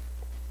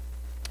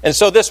 And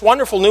so this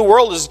wonderful new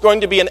world is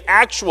going to be an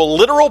actual,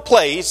 literal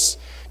place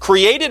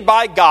created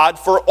by God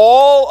for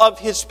all of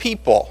his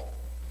people.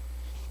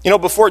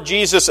 Before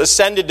Jesus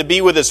ascended to be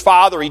with his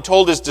Father, he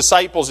told his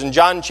disciples in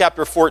John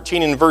chapter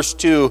 14 and verse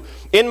 2,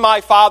 in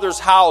my Father's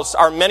house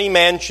are many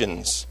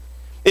mansions.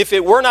 If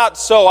it were not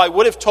so, I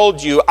would have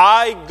told you,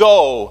 I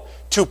go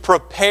to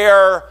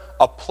prepare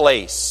a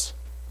place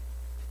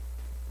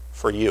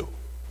for you.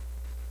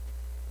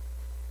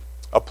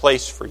 A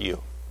place for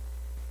you.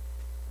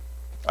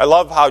 I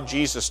love how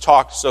Jesus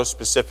talked so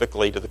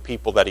specifically to the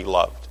people that he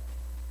loved.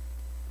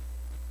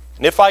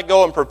 And if I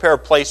go and prepare a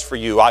place for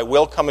you, I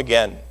will come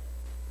again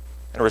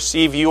and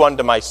receive you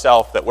unto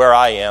myself, that where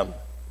I am,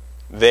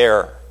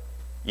 there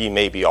ye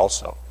may be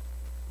also.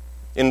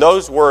 In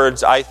those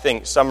words, I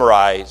think,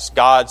 summarize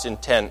God's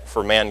intent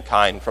for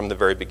mankind from the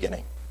very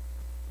beginning.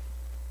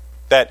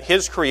 That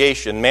his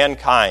creation,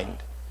 mankind,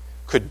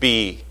 could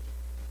be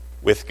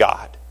with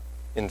God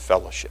in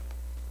fellowship.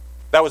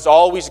 That was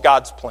always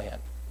God's plan.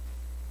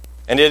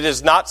 And it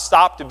has not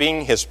stopped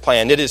being his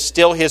plan. It is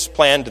still his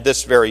plan to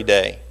this very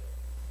day.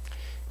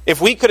 If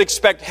we could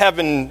expect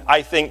heaven,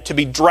 I think, to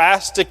be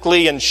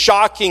drastically and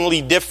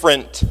shockingly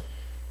different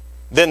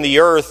than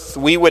the earth,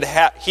 he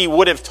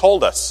would have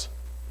told us.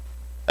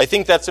 I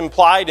think that's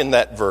implied in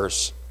that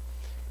verse.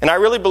 And I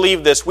really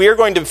believe this. We are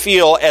going to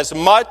feel as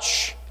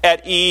much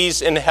at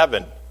ease in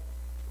heaven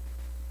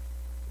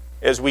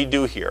as we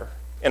do here.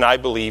 And I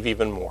believe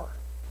even more.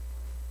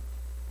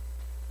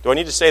 Do I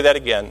need to say that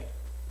again?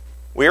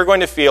 We are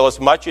going to feel as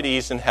much at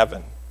ease in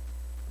heaven.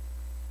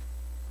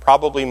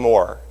 Probably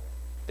more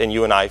than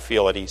you and I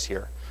feel at ease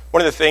here. One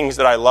of the things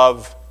that I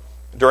love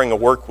during a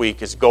work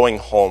week is going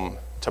home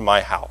to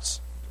my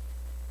house,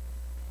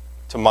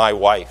 to my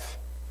wife,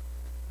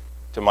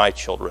 to my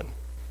children.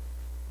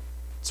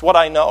 It's what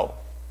I know.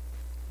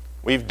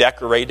 We've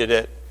decorated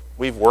it.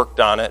 We've worked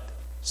on it.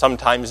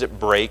 Sometimes it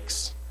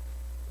breaks.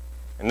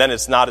 And then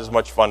it's not as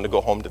much fun to go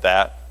home to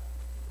that.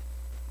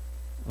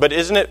 But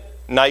isn't it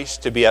nice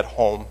to be at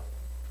home?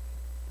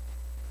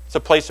 It's a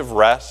place of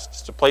rest.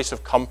 It's a place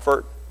of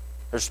comfort.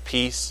 There's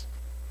peace.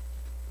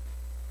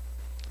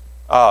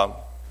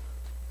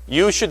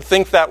 You should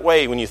think that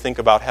way when you think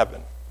about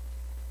heaven.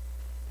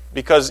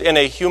 Because in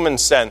a human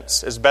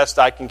sense, as best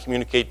I can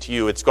communicate to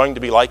you, it's going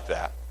to be like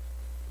that.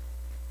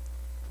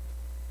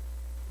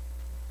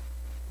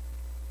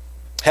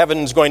 Heaven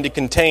is going to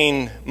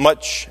contain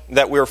much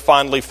that we're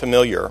fondly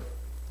familiar.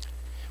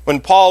 When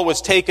Paul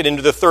was taken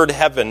into the third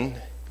heaven,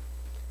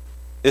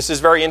 this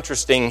is very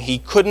interesting. He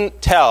couldn't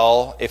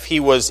tell if he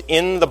was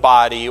in the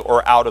body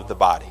or out of the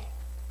body.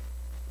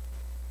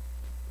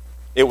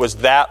 It was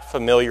that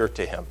familiar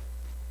to him.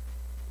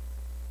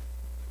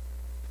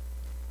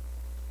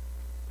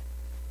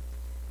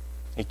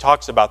 He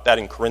talks about that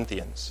in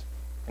Corinthians.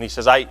 And he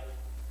says,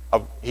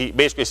 he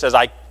basically says,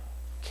 I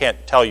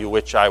can't tell you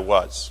which I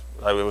was.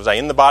 Was I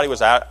in the body?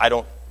 Was I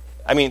don't...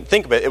 I mean,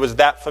 think of it. It was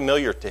that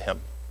familiar to him.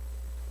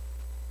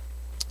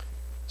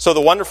 So the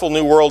wonderful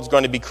new world is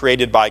going to be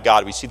created by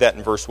God. We see that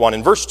in verse 1.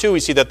 In verse 2, we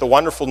see that the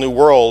wonderful new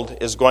world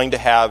is going to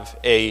have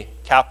a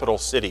capital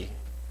city.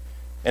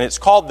 And it's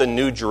called the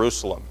New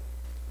Jerusalem.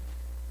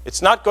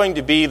 It's not going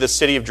to be the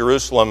city of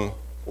Jerusalem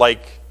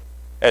like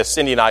as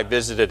Cindy and I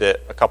visited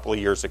it a couple of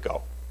years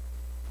ago.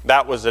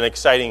 That was an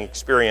exciting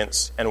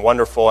experience and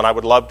wonderful, and I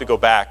would love to go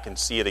back and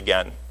see it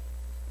again.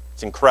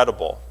 It's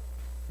incredible.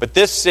 But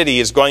this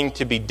city is going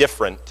to be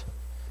different.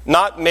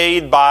 Not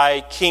made by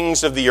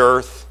kings of the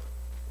earth.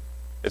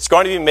 It's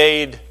going to be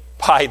made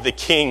by the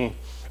King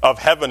of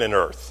heaven and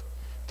earth,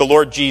 the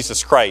Lord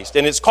Jesus Christ.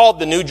 And it's called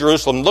the New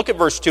Jerusalem. Look at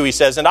verse 2. He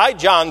says, "And I,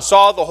 John,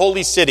 saw the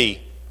holy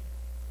city,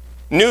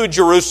 New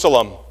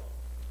Jerusalem,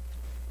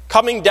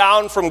 coming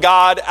down from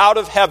God out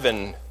of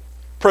heaven,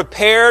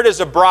 prepared as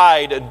a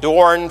bride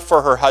adorned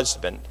for her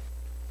husband."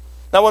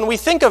 Now, when we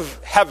think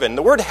of heaven,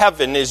 the word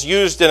heaven is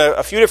used in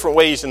a few different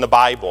ways in the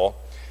Bible.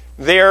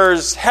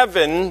 There's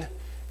heaven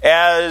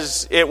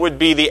as it would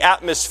be the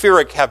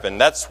atmospheric heaven.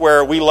 That's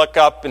where we look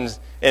up and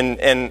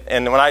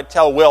when I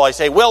tell Will, I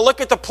say, "Will,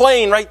 look at the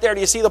plane right there.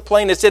 Do you see the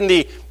plane? It's in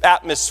the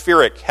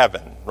atmospheric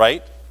heaven,"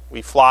 right?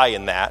 We fly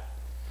in that.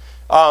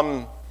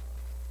 Then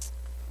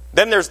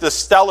there's the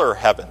stellar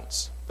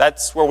heavens.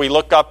 That's where we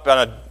look up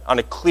on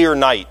a clear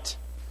night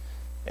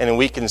and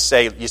we can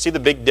say, "You see the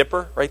Big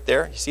Dipper right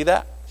there? You see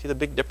that? See the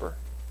Big Dipper?"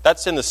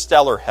 That's in the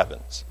stellar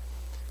heavens.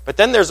 But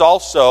then there's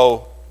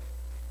also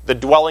the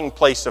dwelling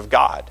place of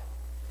God.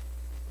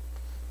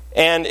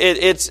 And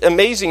it's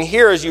amazing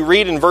here as you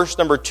read in verse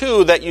number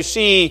 2 that you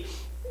see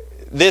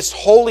this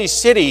holy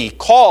city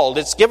called,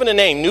 it's given a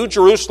name, New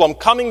Jerusalem,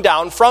 coming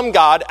down from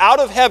God out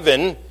of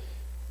heaven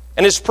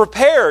and is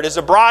prepared as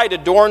a bride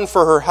adorned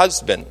for her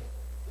husband.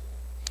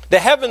 The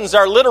heavens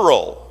are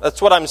literal.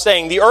 That's what I'm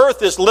saying. The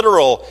earth is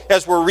literal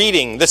as we're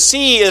reading. The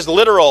sea is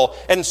literal,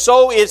 and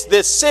so is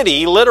this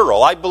city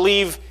literal. I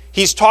believe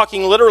he's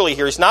talking literally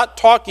here. He's not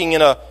talking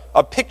in a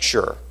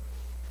picture.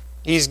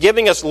 He's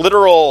giving us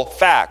literal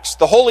facts.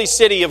 The holy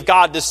city of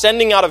God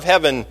descending out of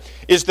heaven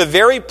is the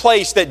very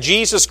place that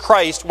Jesus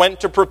Christ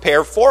went to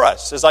prepare for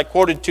us. As I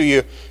quoted to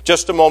you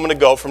just a moment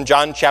ago from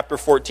John chapter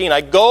 14,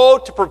 "I go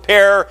to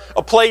prepare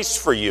a place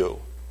for you."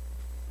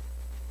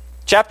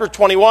 Chapter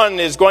 21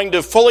 is going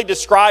to fully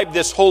describe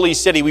this holy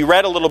city. We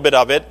read a little bit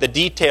of it, the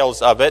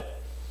details of it,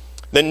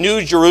 the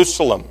New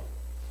Jerusalem.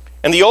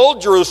 And the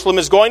old Jerusalem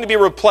is going to be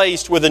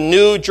replaced with a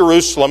new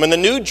Jerusalem. And the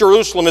new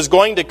Jerusalem is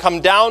going to come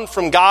down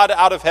from God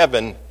out of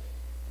heaven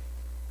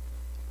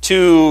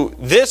to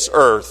this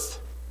earth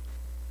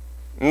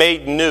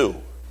made new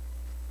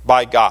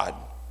by God.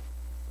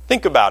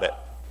 Think about it.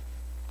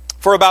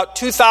 For about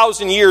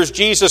 2,000 years,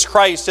 Jesus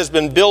Christ has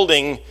been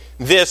building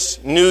this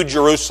new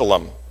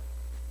Jerusalem.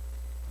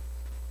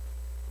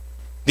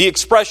 The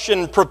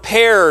expression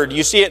prepared,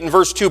 you see it in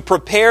verse 2,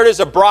 prepared as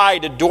a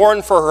bride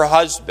adorned for her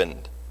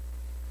husband,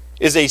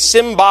 is a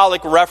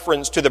symbolic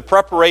reference to the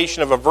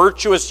preparation of a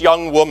virtuous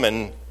young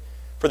woman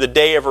for the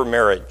day of her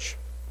marriage.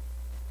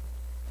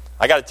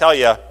 I got to tell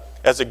you,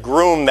 as a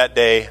groom that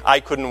day, I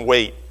couldn't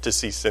wait to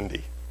see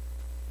Cindy.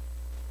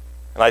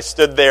 And I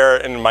stood there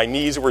and my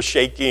knees were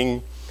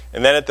shaking.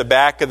 And then at the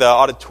back of the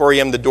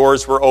auditorium, the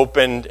doors were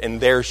opened and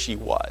there she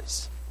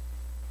was.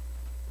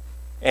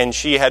 And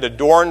she had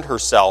adorned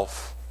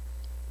herself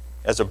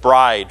as a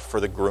bride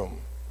for the groom.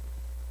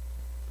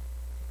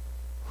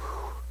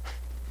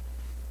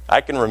 I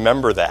can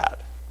remember that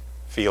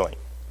feeling.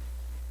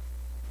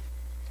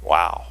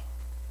 Wow.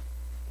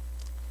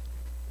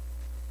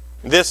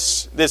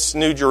 This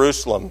New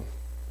Jerusalem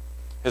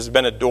has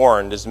been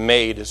adorned, is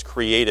made, is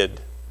created,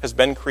 has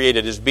been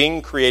created, is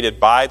being created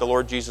by the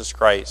Lord Jesus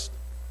Christ.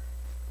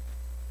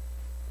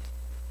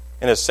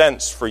 In a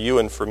sense, for you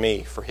and for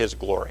me, for His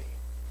glory.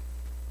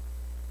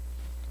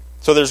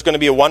 So there's going to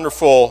be a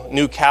wonderful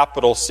new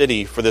capital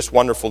city for this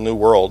wonderful new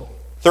world.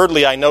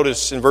 Thirdly, I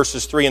notice in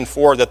verses 3 and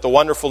 4 that the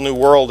wonderful new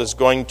world is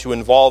going to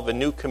involve a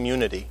new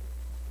community.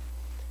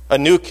 a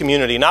new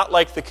community, not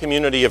like the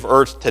community of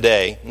earth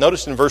today.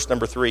 Notice in verse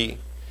number 3,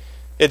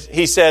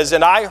 he says,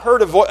 "And I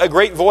heard a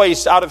great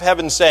voice out of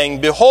heaven saying,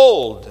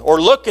 Behold,"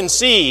 or look and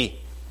see,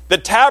 "the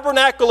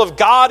tabernacle of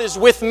God is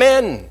with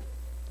men.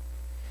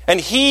 And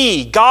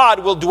He, God,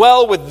 will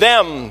dwell with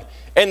them,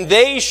 and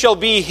they shall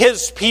be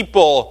His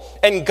people,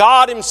 and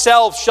God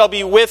Himself shall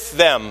be with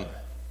them,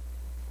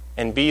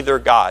 and be their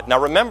God." Now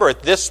remember,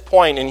 at this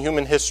point in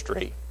human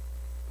history,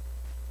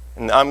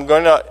 and I'm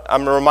going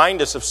to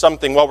remind us of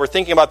something. While we're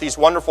thinking about these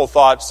wonderful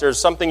thoughts, there's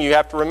something you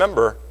have to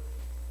remember.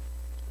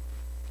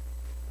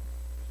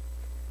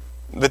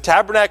 The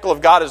tabernacle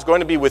of God is going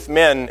to be with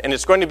men, and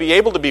it's going to be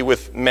able to be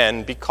with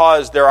men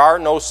because there are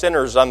no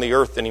sinners on the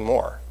earth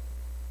anymore.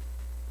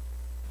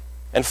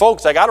 And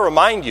folks, I got to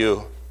remind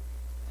you,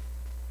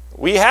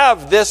 we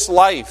have this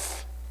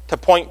life to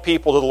point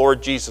people to the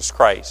Lord Jesus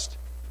Christ.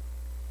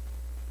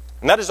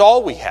 And that is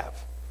all we have.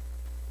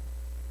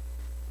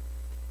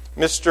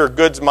 Mr.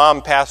 Good's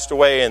mom passed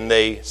away, and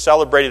they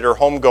celebrated her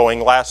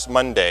homegoing last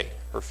Monday.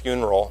 Her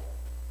funeral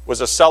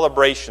was a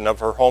celebration of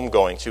her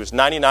homegoing. She was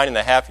 99 and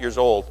a half years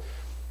old.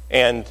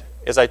 And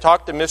as I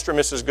talked to Mr. and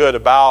Mrs. Good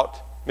about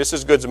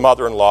Mrs. Good's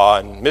mother-in-law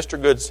and Mr.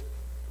 Good's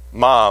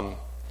mom,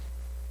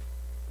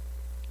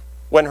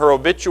 when her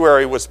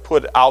obituary was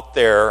put out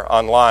there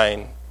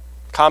online,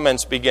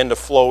 comments began to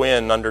flow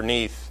in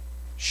underneath.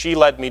 "She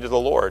led me to the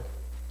Lord.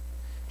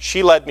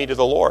 She led me to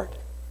the Lord.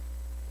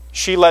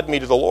 She led me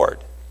to the Lord."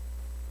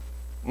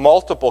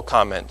 Multiple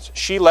comments.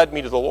 "She led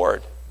me to the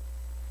Lord."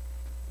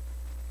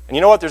 And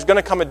you know what? There's going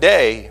to come a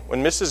day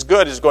when Mrs.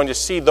 Good is going to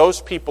see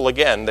those people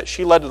again that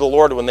she led to the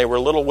Lord when they were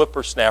little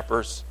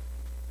whippersnappers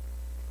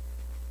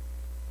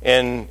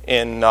in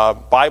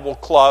Bible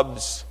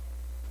clubs,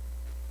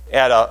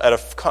 at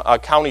a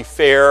county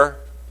fair,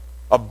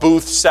 a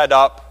booth set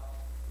up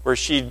where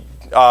she'd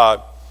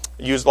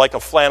use like a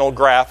flannel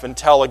graph and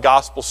tell a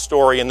gospel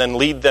story and then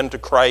lead them to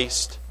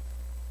Christ.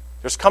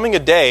 There's coming a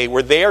day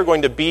where they are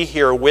going to be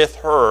here with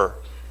her.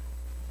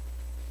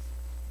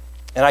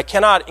 And I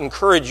cannot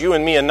encourage you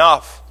and me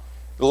enough.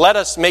 Let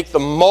us make the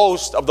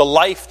most of the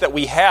life that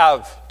we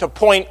have to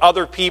point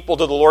other people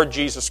to the Lord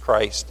Jesus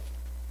Christ.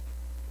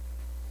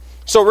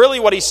 So really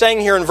what he's saying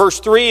here in verse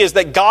 3 is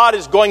that God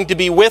is going to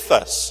be with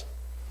us.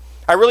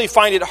 I really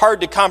find it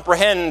hard to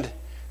comprehend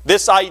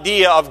this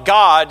idea of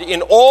God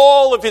in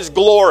all of His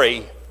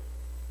glory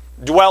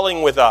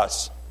dwelling with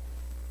us.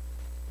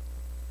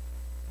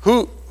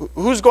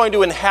 Who's going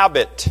to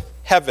inhabit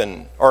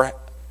heaven? Or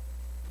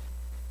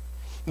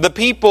the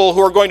people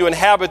who are going to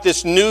inhabit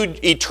this new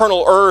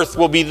eternal earth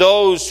will be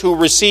those who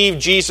receive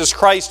Jesus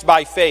Christ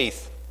by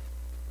faith.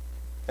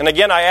 And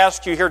again, I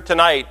ask you here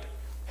tonight,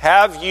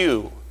 have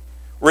you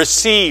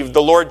received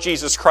the Lord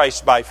Jesus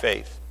Christ by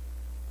faith?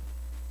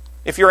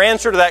 If your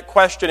answer to that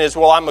question is,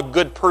 well, I'm a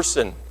good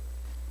person,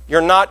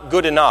 you're not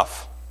good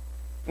enough.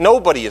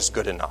 Nobody is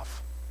good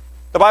enough.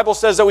 The Bible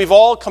says that we've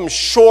all come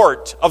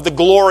short of the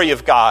glory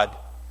of God.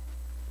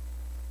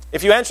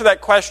 If you answer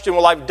that question,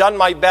 well, I've done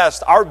my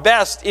best, our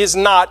best is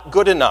not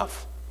good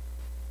enough.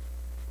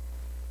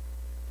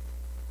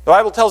 The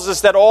Bible tells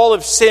us that all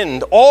have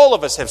sinned, all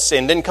of us have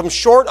sinned and come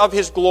short of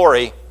His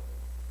glory.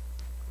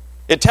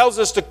 It tells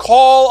us to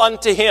call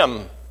unto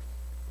Him.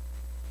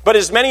 But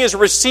as many as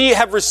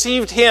have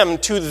received Him,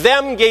 to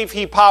them gave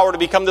He power to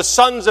become the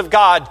sons of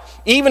God,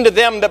 even to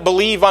them that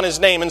believe on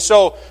His name. And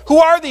so, who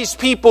are these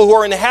people who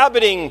are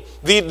inhabiting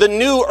the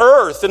new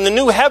earth and the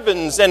new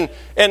heavens and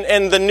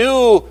the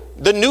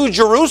new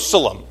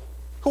Jerusalem?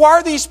 Who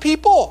are these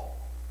people?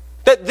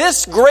 That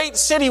this great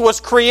city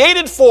was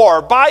created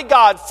for, by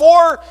God,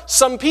 for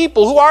some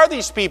people. Who are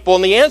these people?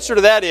 And the answer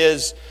to that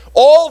is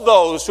all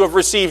those who have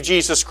received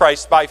Jesus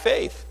Christ by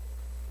faith.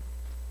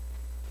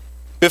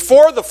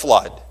 Before the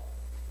flood,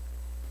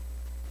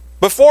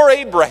 before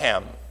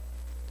Abraham,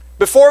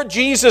 before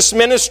Jesus'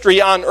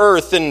 ministry on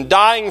earth and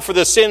dying for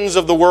the sins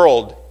of the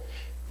world,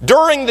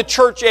 during the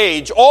church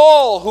age,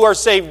 all who are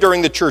saved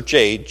during the church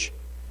age,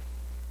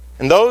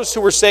 and those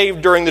who were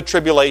saved during the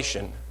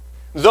tribulation,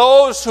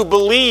 those who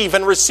believe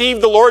and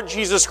receive the Lord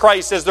Jesus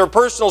Christ as their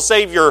personal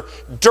Savior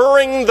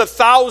during the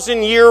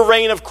 1,000-year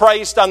reign of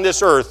Christ on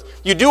this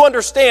earth, you do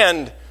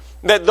understand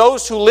that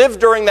those who live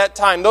during that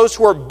time, those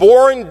who are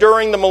born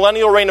during the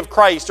millennial reign of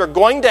Christ, are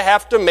going to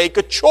have to make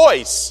a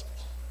choice.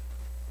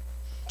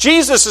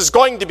 Jesus is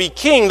going to be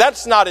king,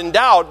 that's not in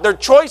doubt. Their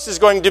choice is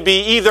going to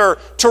be either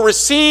to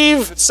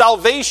receive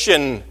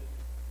salvation,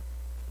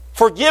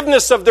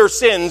 forgiveness of their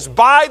sins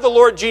by the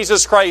Lord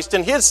Jesus Christ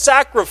and His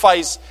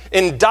sacrifice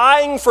in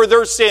dying for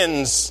their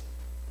sins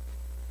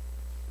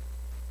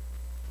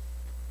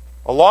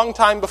a long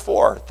time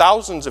before,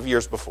 thousands of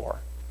years before.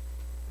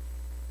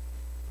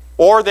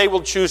 Or they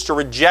will choose to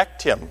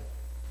reject Him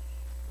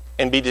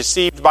and be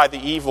deceived by the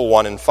evil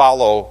one and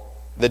follow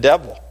the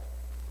devil.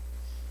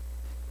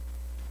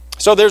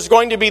 So there's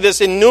going to be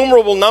this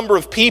innumerable number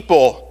of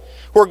people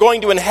who are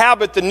going to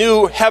inhabit the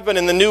new heaven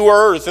and the new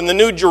earth and the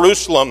new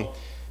Jerusalem.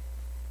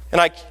 And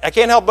I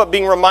can't help but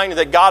being reminded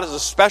that God has a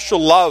special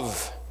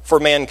love for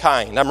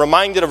mankind. I'm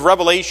reminded of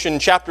Revelation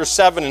chapter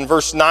 7 and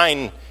verse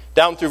 9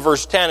 down through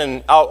verse 10,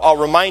 and I'll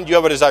remind you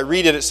of it as I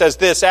read it. It says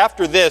this,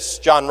 "After this,"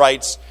 John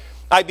writes,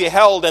 "I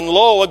beheld, and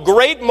lo, a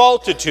great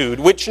multitude,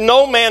 which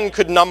no man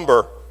could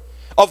number,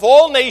 of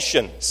all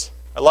nations,"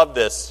 I love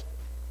this,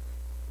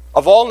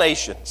 "of all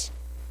nations,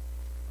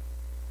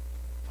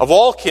 of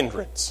all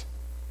kindreds,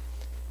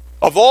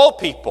 of all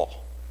people,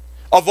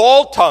 of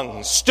all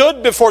tongues,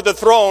 stood before the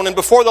throne and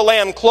before the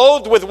Lamb,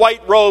 clothed with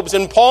white robes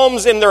and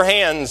palms in their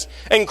hands,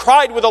 and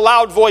cried with a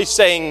loud voice,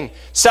 saying,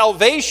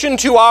 Salvation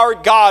to our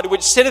God,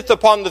 which sitteth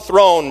upon the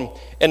throne,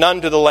 and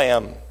unto the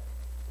Lamb."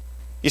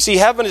 You see,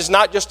 heaven is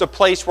not just a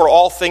place where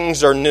all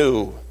things are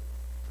new.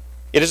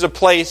 It is a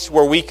place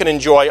where we can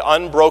enjoy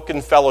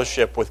unbroken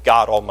fellowship with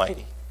God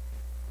Almighty.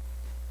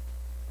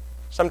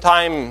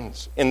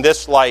 Sometimes in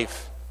this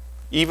life,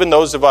 even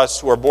those of us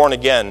who are born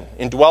again,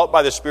 indwelt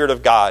by the Spirit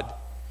of God,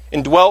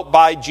 indwelt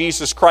by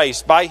Jesus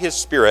Christ, by His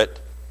Spirit,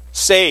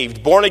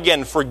 saved, born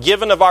again,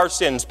 forgiven of our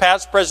sins,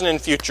 past, present,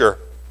 and future.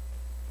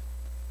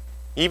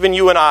 Even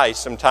you and I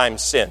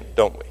sometimes sin,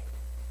 don't we?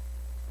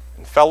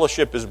 And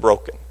fellowship is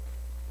broken.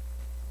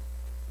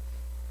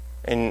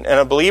 And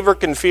a believer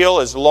can feel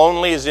as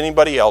lonely as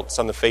anybody else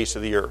on the face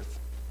of the earth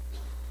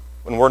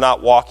when we're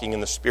not walking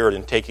in the Spirit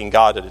and taking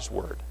God at His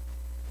word.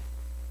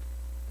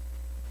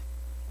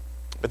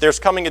 But there's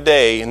coming a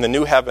day in the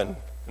new heaven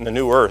and the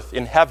new earth,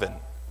 in heaven,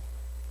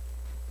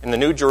 in the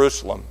new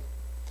Jerusalem,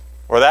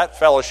 where that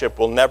fellowship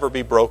will never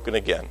be broken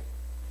again.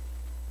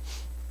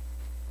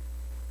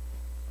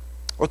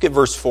 Look at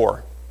verse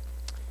 4.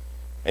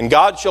 "And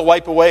God shall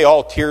wipe away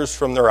all tears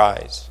from their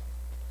eyes.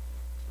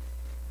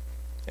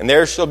 And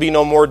there shall be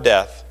no more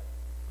death,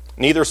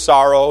 neither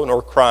sorrow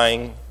nor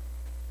crying,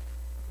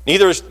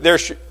 neither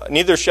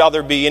shall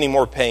there be any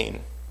more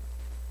pain,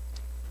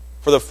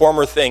 for the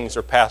former things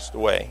are passed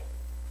away."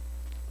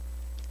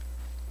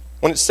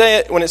 When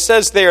it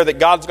says there that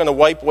God's going to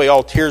wipe away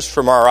all tears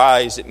from our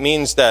eyes, it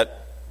means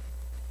that,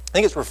 I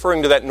think it's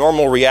referring to that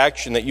normal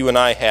reaction that you and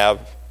I have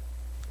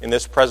in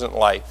this present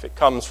life. It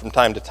comes from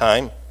time to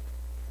time.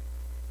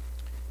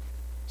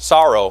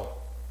 Sorrow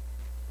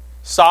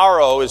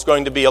is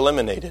going to be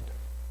eliminated.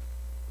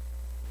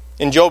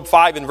 In Job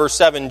 5 and verse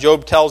 7,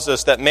 Job tells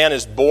us that man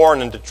is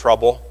born into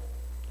trouble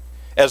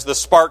as the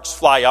sparks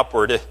fly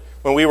upward.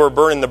 When we were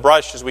burning the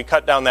brush as we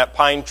cut down that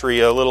pine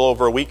tree a little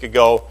over a week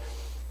ago,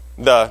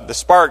 the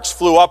sparks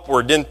flew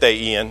upward, didn't they,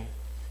 Ian?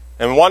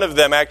 And one of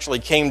them actually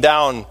came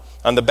down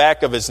on the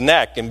back of his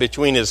neck and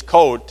between his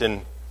coat.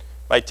 And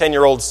my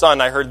 10-year-old son,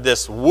 I heard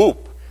this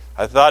whoop.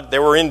 I thought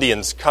there were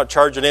Indians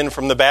charging in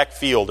from the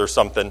backfield or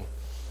something.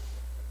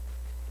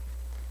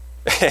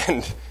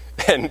 And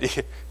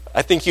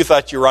I think you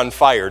thought you were on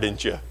fire,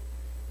 didn't you?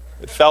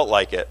 It felt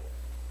like it.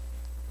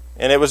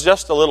 And it was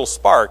just a little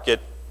spark. It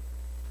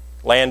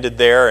landed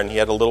there and he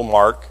had a little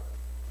mark.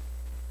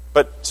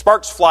 But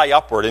sparks fly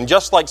upward, and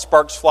just like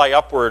sparks fly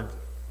upward,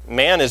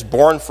 man is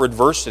born for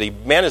adversity.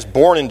 Man is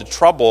born into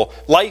trouble.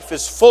 Life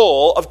is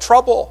full of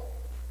trouble.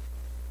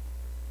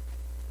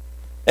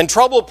 And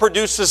trouble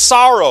produces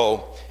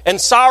sorrow,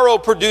 and sorrow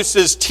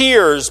produces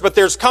tears, but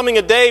there's coming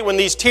a day when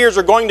these tears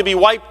are going to be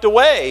wiped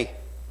away.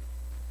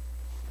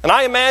 And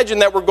I imagine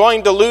that we're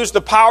going to lose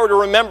the power to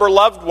remember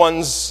loved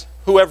ones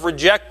who have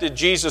rejected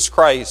Jesus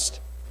Christ.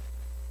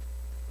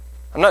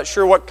 I'm not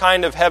sure what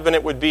kind of heaven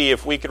it would be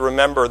if we could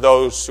remember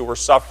those who were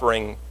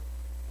suffering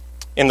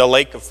in the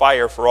lake of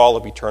fire for all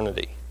of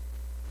eternity.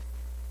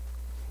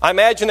 I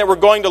imagine that we're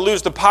going to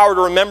lose the power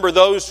to remember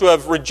those who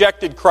have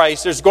rejected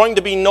Christ. There's going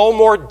to be no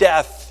more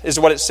death, is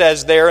what it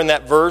says there in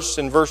that verse,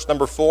 in verse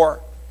number 4.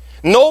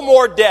 No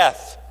more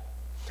death.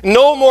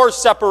 No more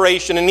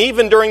separation. And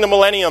even during the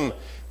millennium,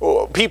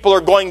 people are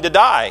going to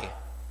die.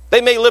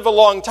 They may live a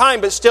long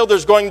time, but still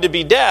there's going to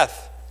be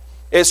death.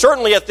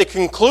 Certainly at the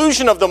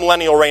conclusion of the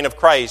millennial reign of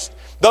Christ,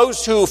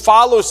 those who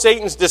follow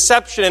Satan's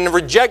deception and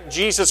reject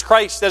Jesus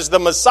Christ as the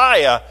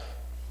Messiah,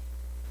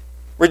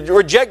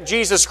 reject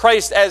Jesus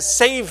Christ as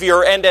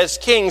Savior and as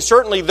King,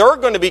 certainly they're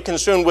going to be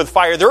consumed with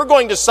fire. They're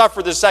going to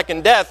suffer the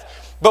second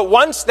death. But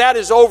once that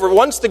is over,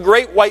 once the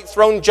great white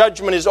throne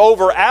judgment is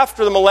over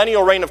after the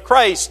millennial reign of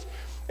Christ,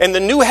 and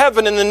the new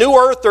heaven and the new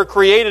earth are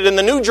created, and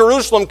the new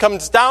Jerusalem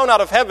comes down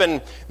out of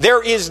heaven,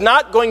 there is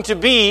not going to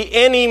be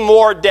any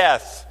more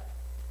death.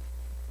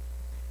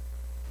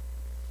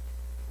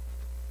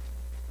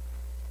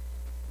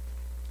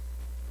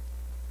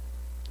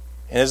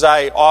 And as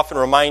I often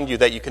remind you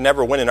that you can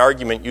never win an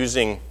argument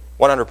using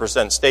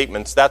 100%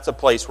 statements, that's a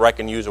place where I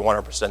can use a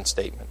 100%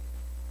 statement.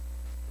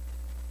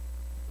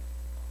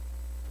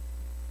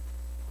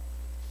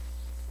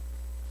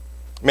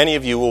 Many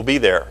of you will be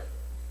there.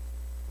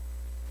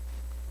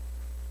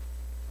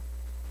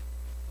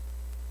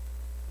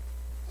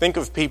 Think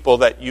of people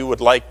that you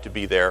would like to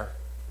be there.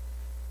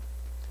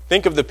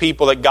 Think of the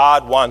people that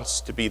God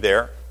wants to be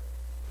there.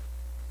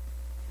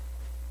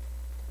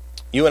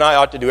 You and I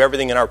ought to do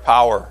everything in our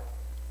power.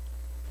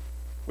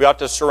 We ought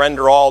to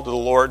surrender all to the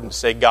Lord and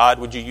say, God,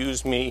 would you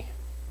use me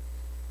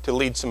to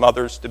lead some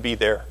others to be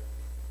there?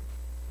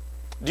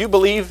 Do you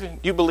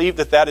believe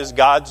that that is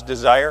God's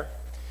desire?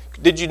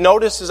 Did you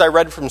notice as I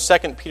read from 2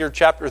 Peter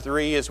chapter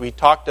 3, as we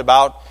talked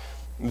about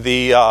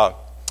the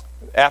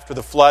after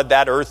the flood,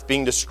 that earth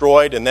being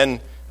destroyed, and then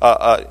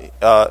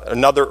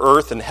another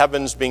earth and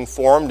heavens being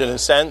formed in a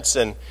sense,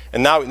 and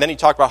then he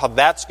talked about how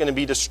that's going to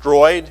be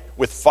destroyed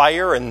with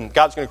fire, and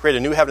God's going to create a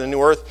new heaven and a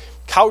new earth.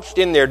 Couched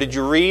in there, did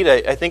you read?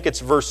 I think it's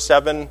verse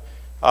 7,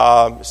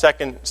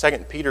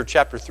 2 Peter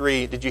chapter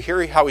 3. Did you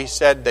hear how he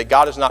said that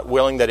God is not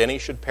willing that any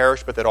should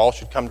perish, but that all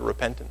should come to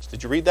repentance?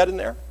 Did you read that in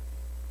there?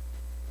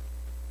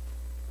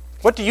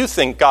 What do you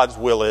think God's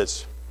will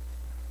is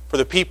for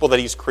the people that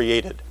He's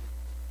created?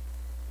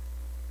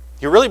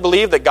 You really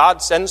believe that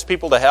God sends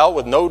people to hell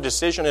with no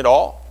decision at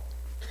all?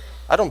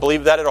 I don't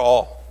believe that at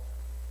all.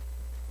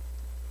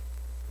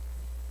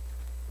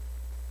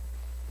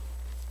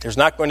 There's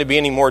not going to be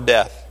any more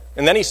death.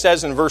 And then he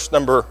says in verse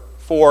number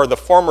 4, the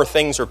former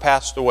things are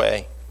passed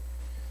away.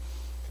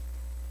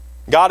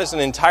 God has an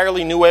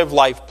entirely new way of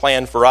life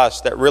planned for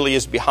us that really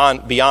is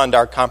beyond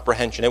our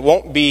comprehension. It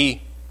won't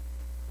be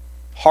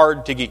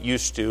hard to get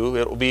used to.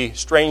 It will be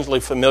strangely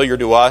familiar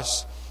to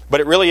us. But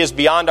it really is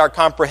beyond our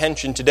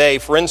comprehension today.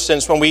 For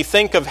instance, when we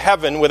think of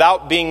heaven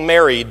without being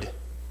married,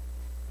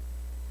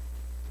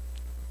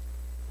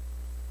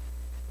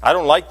 I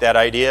don't like that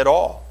idea at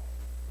all.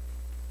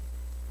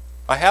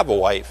 I have a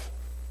wife.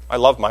 I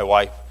love my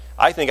wife.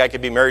 I think I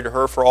could be married to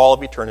her for all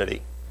of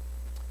eternity.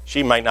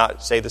 She might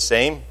not say the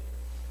same.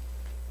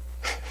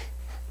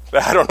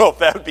 But I don't know if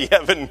that would be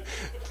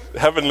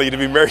heavenly to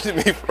be married to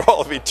me for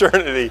all of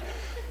eternity.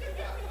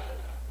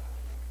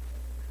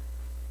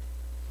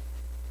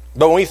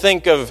 But when we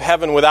think of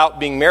heaven without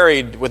being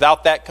married,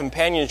 without that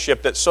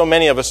companionship that so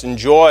many of us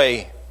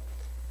enjoy,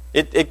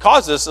 it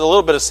causes us a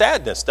little bit of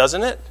sadness,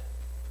 doesn't it?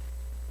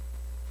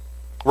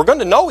 We're going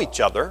to know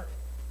each other.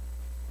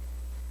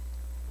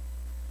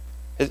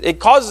 It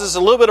causes us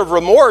a little bit of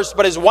remorse,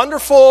 but as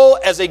wonderful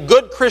as a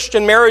good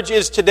Christian marriage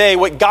is today,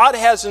 what God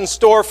has in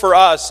store for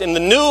us in the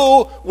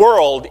new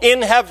world,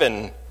 in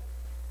heaven,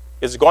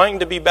 is going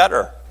to be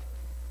better.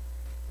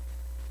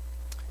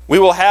 We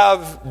will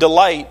have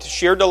delight,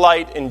 sheer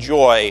delight and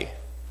joy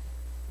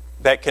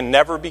that can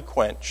never be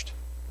quenched.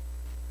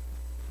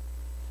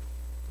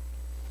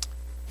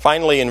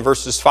 Finally, in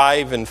verses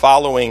 5 and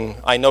following,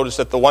 I notice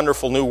that the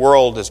wonderful new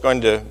world is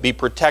going to be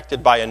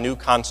protected by a new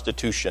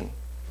constitution.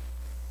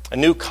 A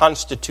new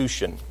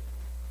constitution.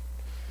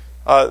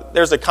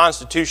 There's a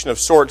constitution of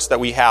sorts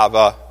that we have,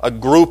 a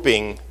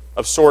grouping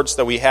of sorts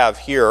that we have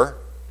here.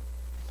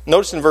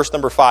 Notice in verse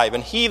number 5,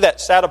 and he that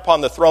sat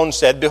upon the throne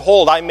said,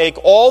 Behold, I make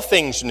all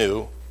things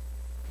new.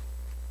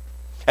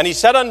 And he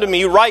said unto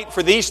me, Write,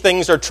 for these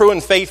things are true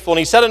and faithful. And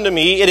he said unto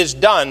me, It is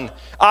done.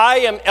 I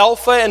am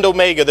Alpha and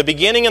Omega, the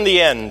beginning and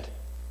the end.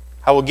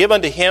 I will give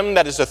unto him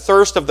that is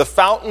athirst of the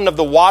fountain of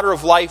the water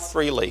of life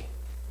freely.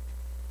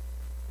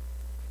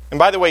 And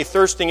by the way,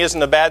 thirsting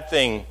isn't a bad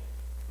thing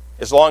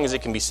as long as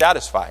it can be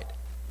satisfied.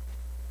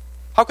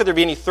 How could there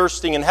be any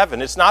thirsting in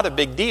heaven? It's not a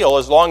big deal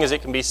as long as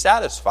it can be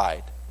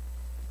satisfied.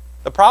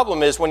 The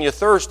problem is when you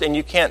thirst and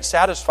you can't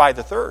satisfy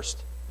the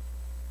thirst.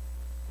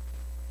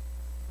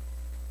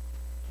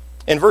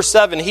 In verse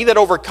 7, he that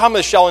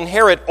overcometh shall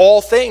inherit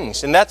all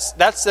things. And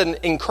that's an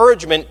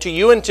encouragement to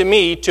you and to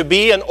me to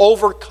be an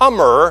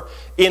overcomer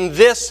in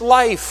this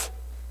life.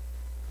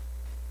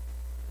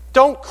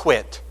 Don't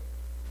quit.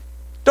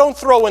 Don't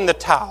throw in the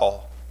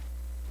towel.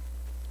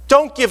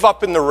 Don't give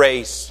up in the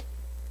race.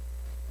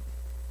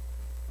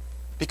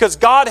 Because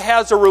God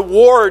has a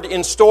reward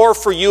in store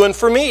for you and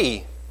for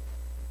me.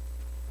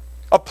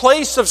 A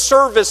place of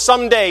service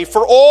someday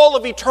for all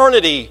of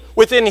eternity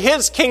within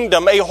His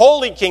kingdom, a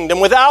holy kingdom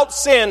without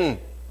sin.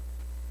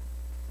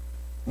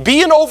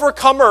 Be an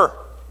overcomer.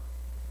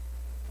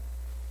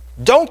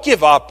 Don't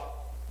give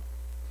up.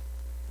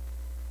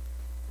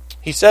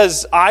 He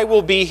says, I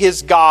will be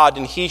his God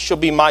and he shall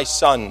be my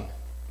son.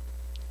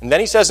 And then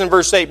he says in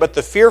verse 8, But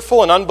the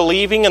fearful and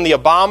unbelieving and the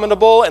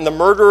abominable and the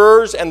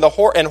murderers and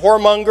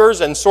whoremongers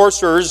and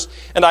sorcerers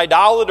and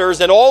idolaters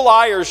and all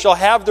liars shall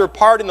have their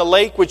part in the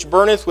lake which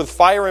burneth with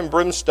fire and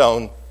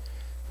brimstone,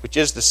 which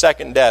is the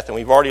second death. And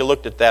we've already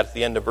looked at that at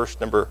the end of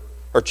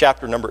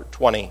chapter number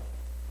 20.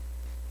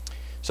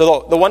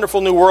 So the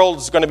wonderful new world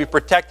is going to be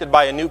protected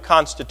by a new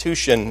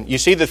constitution. You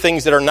see the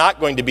things that are not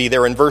going to be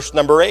there in verse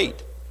number 8.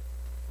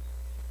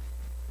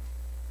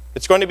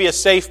 It's going to be a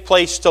safe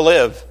place to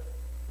live.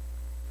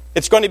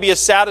 It's going to be a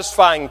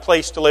satisfying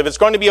place to live. It's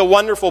going to be a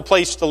wonderful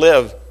place to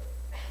live.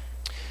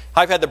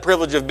 I've had the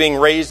privilege of being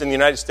raised in the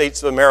United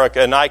States of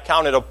America, and I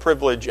count it a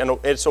privilege, and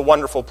it's a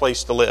wonderful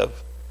place to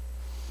live.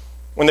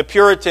 When the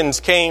Puritans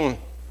came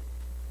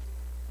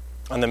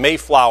on the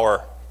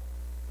Mayflower,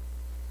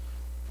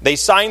 they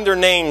signed their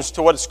names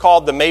to what is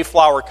called the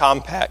Mayflower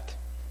Compact.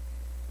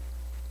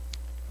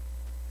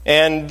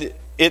 And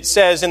it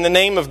says, In the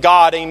name of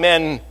God,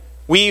 amen,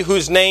 we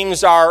whose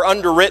names are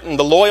underwritten,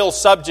 the loyal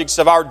subjects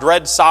of our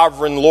dread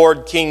sovereign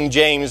Lord King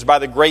James, by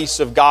the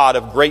grace of God,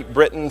 of Great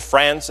Britain,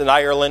 France, and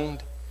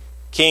Ireland,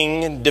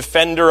 King,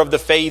 defender of the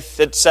faith,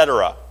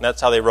 etc. And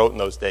that's how they wrote in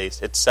those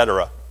days,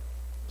 etc.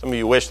 Some of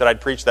you wish that I'd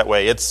preach that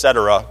way,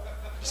 etc.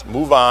 Just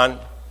move on.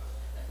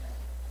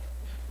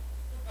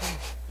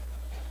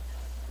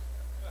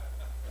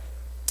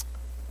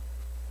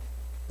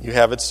 You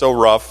have it so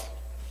rough.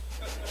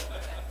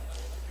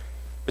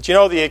 But you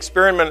know, the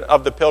experiment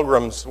of the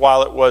Pilgrims,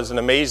 while it was an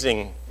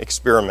amazing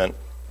experiment,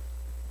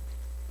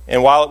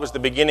 and while it was the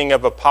beginning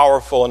of a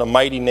powerful and a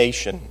mighty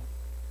nation,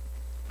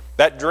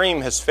 that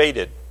dream has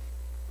faded.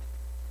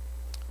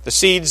 The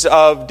seeds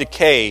of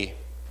decay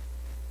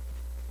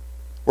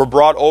were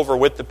brought over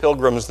with the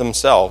Pilgrims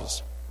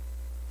themselves.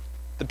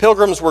 The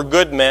Pilgrims were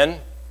good men.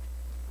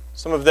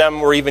 Some of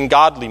them were even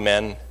godly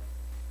men,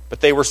 but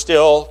they were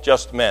still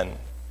just men.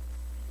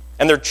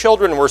 And their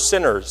children were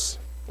sinners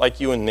like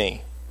you and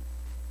me.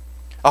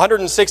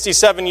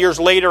 167 years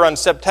later, on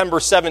September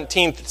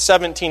 17th,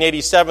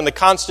 1787, the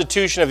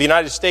Constitution of the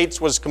United States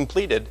was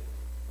completed.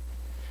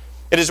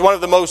 It is one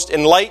of the most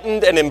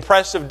enlightened and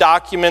impressive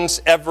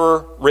documents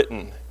ever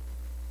written.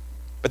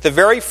 But the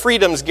very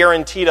freedoms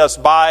guaranteed us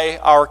by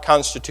our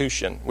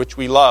Constitution, which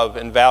we love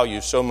and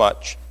value so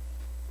much,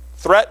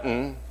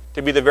 threaten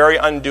to be the very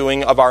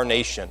undoing of our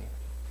nation.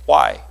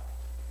 Why?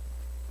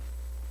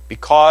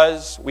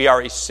 Because we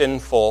are a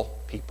sinful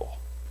people.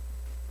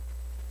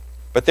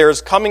 But there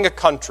is coming a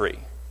country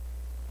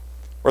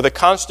where the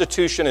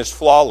Constitution is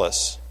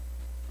flawless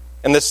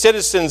and the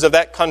citizens of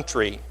that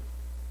country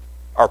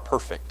are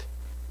perfect.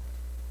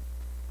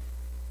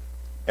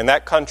 And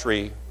that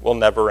country will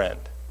never end.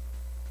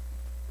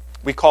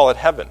 We call it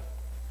heaven.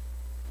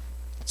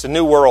 It's a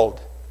new world,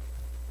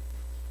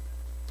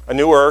 a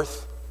new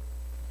earth,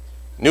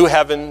 new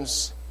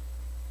heavens,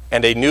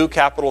 and a new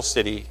capital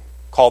city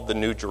called the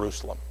New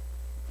Jerusalem.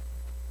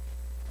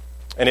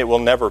 And it will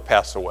never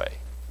pass away.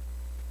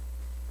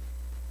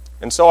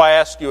 And so I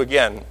ask you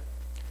again,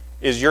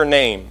 is your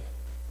name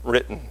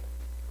written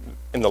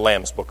in the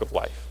Lamb's Book of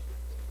Life?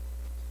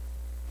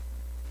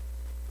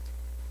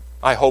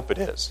 I hope it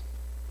is.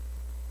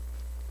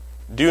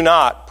 Do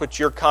not put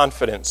your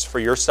confidence for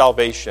your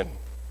salvation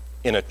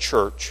in a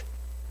church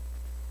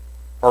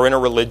or in a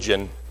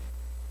religion,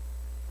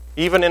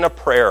 even in a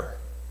prayer.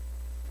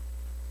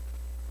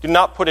 Do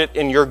not put it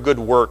in your good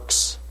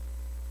works,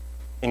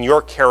 in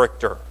your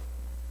character,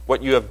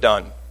 what you have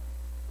done.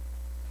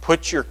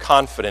 Put your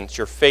confidence,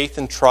 your faith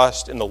and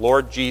trust in the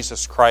Lord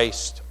Jesus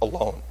Christ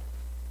alone.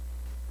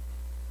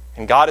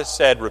 And God has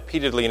said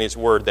repeatedly in His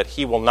Word that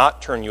He will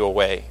not turn you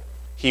away.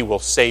 He will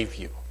save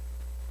you.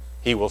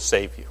 He will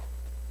save you.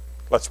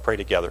 Let's pray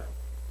together.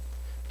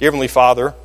 Dear Heavenly Father,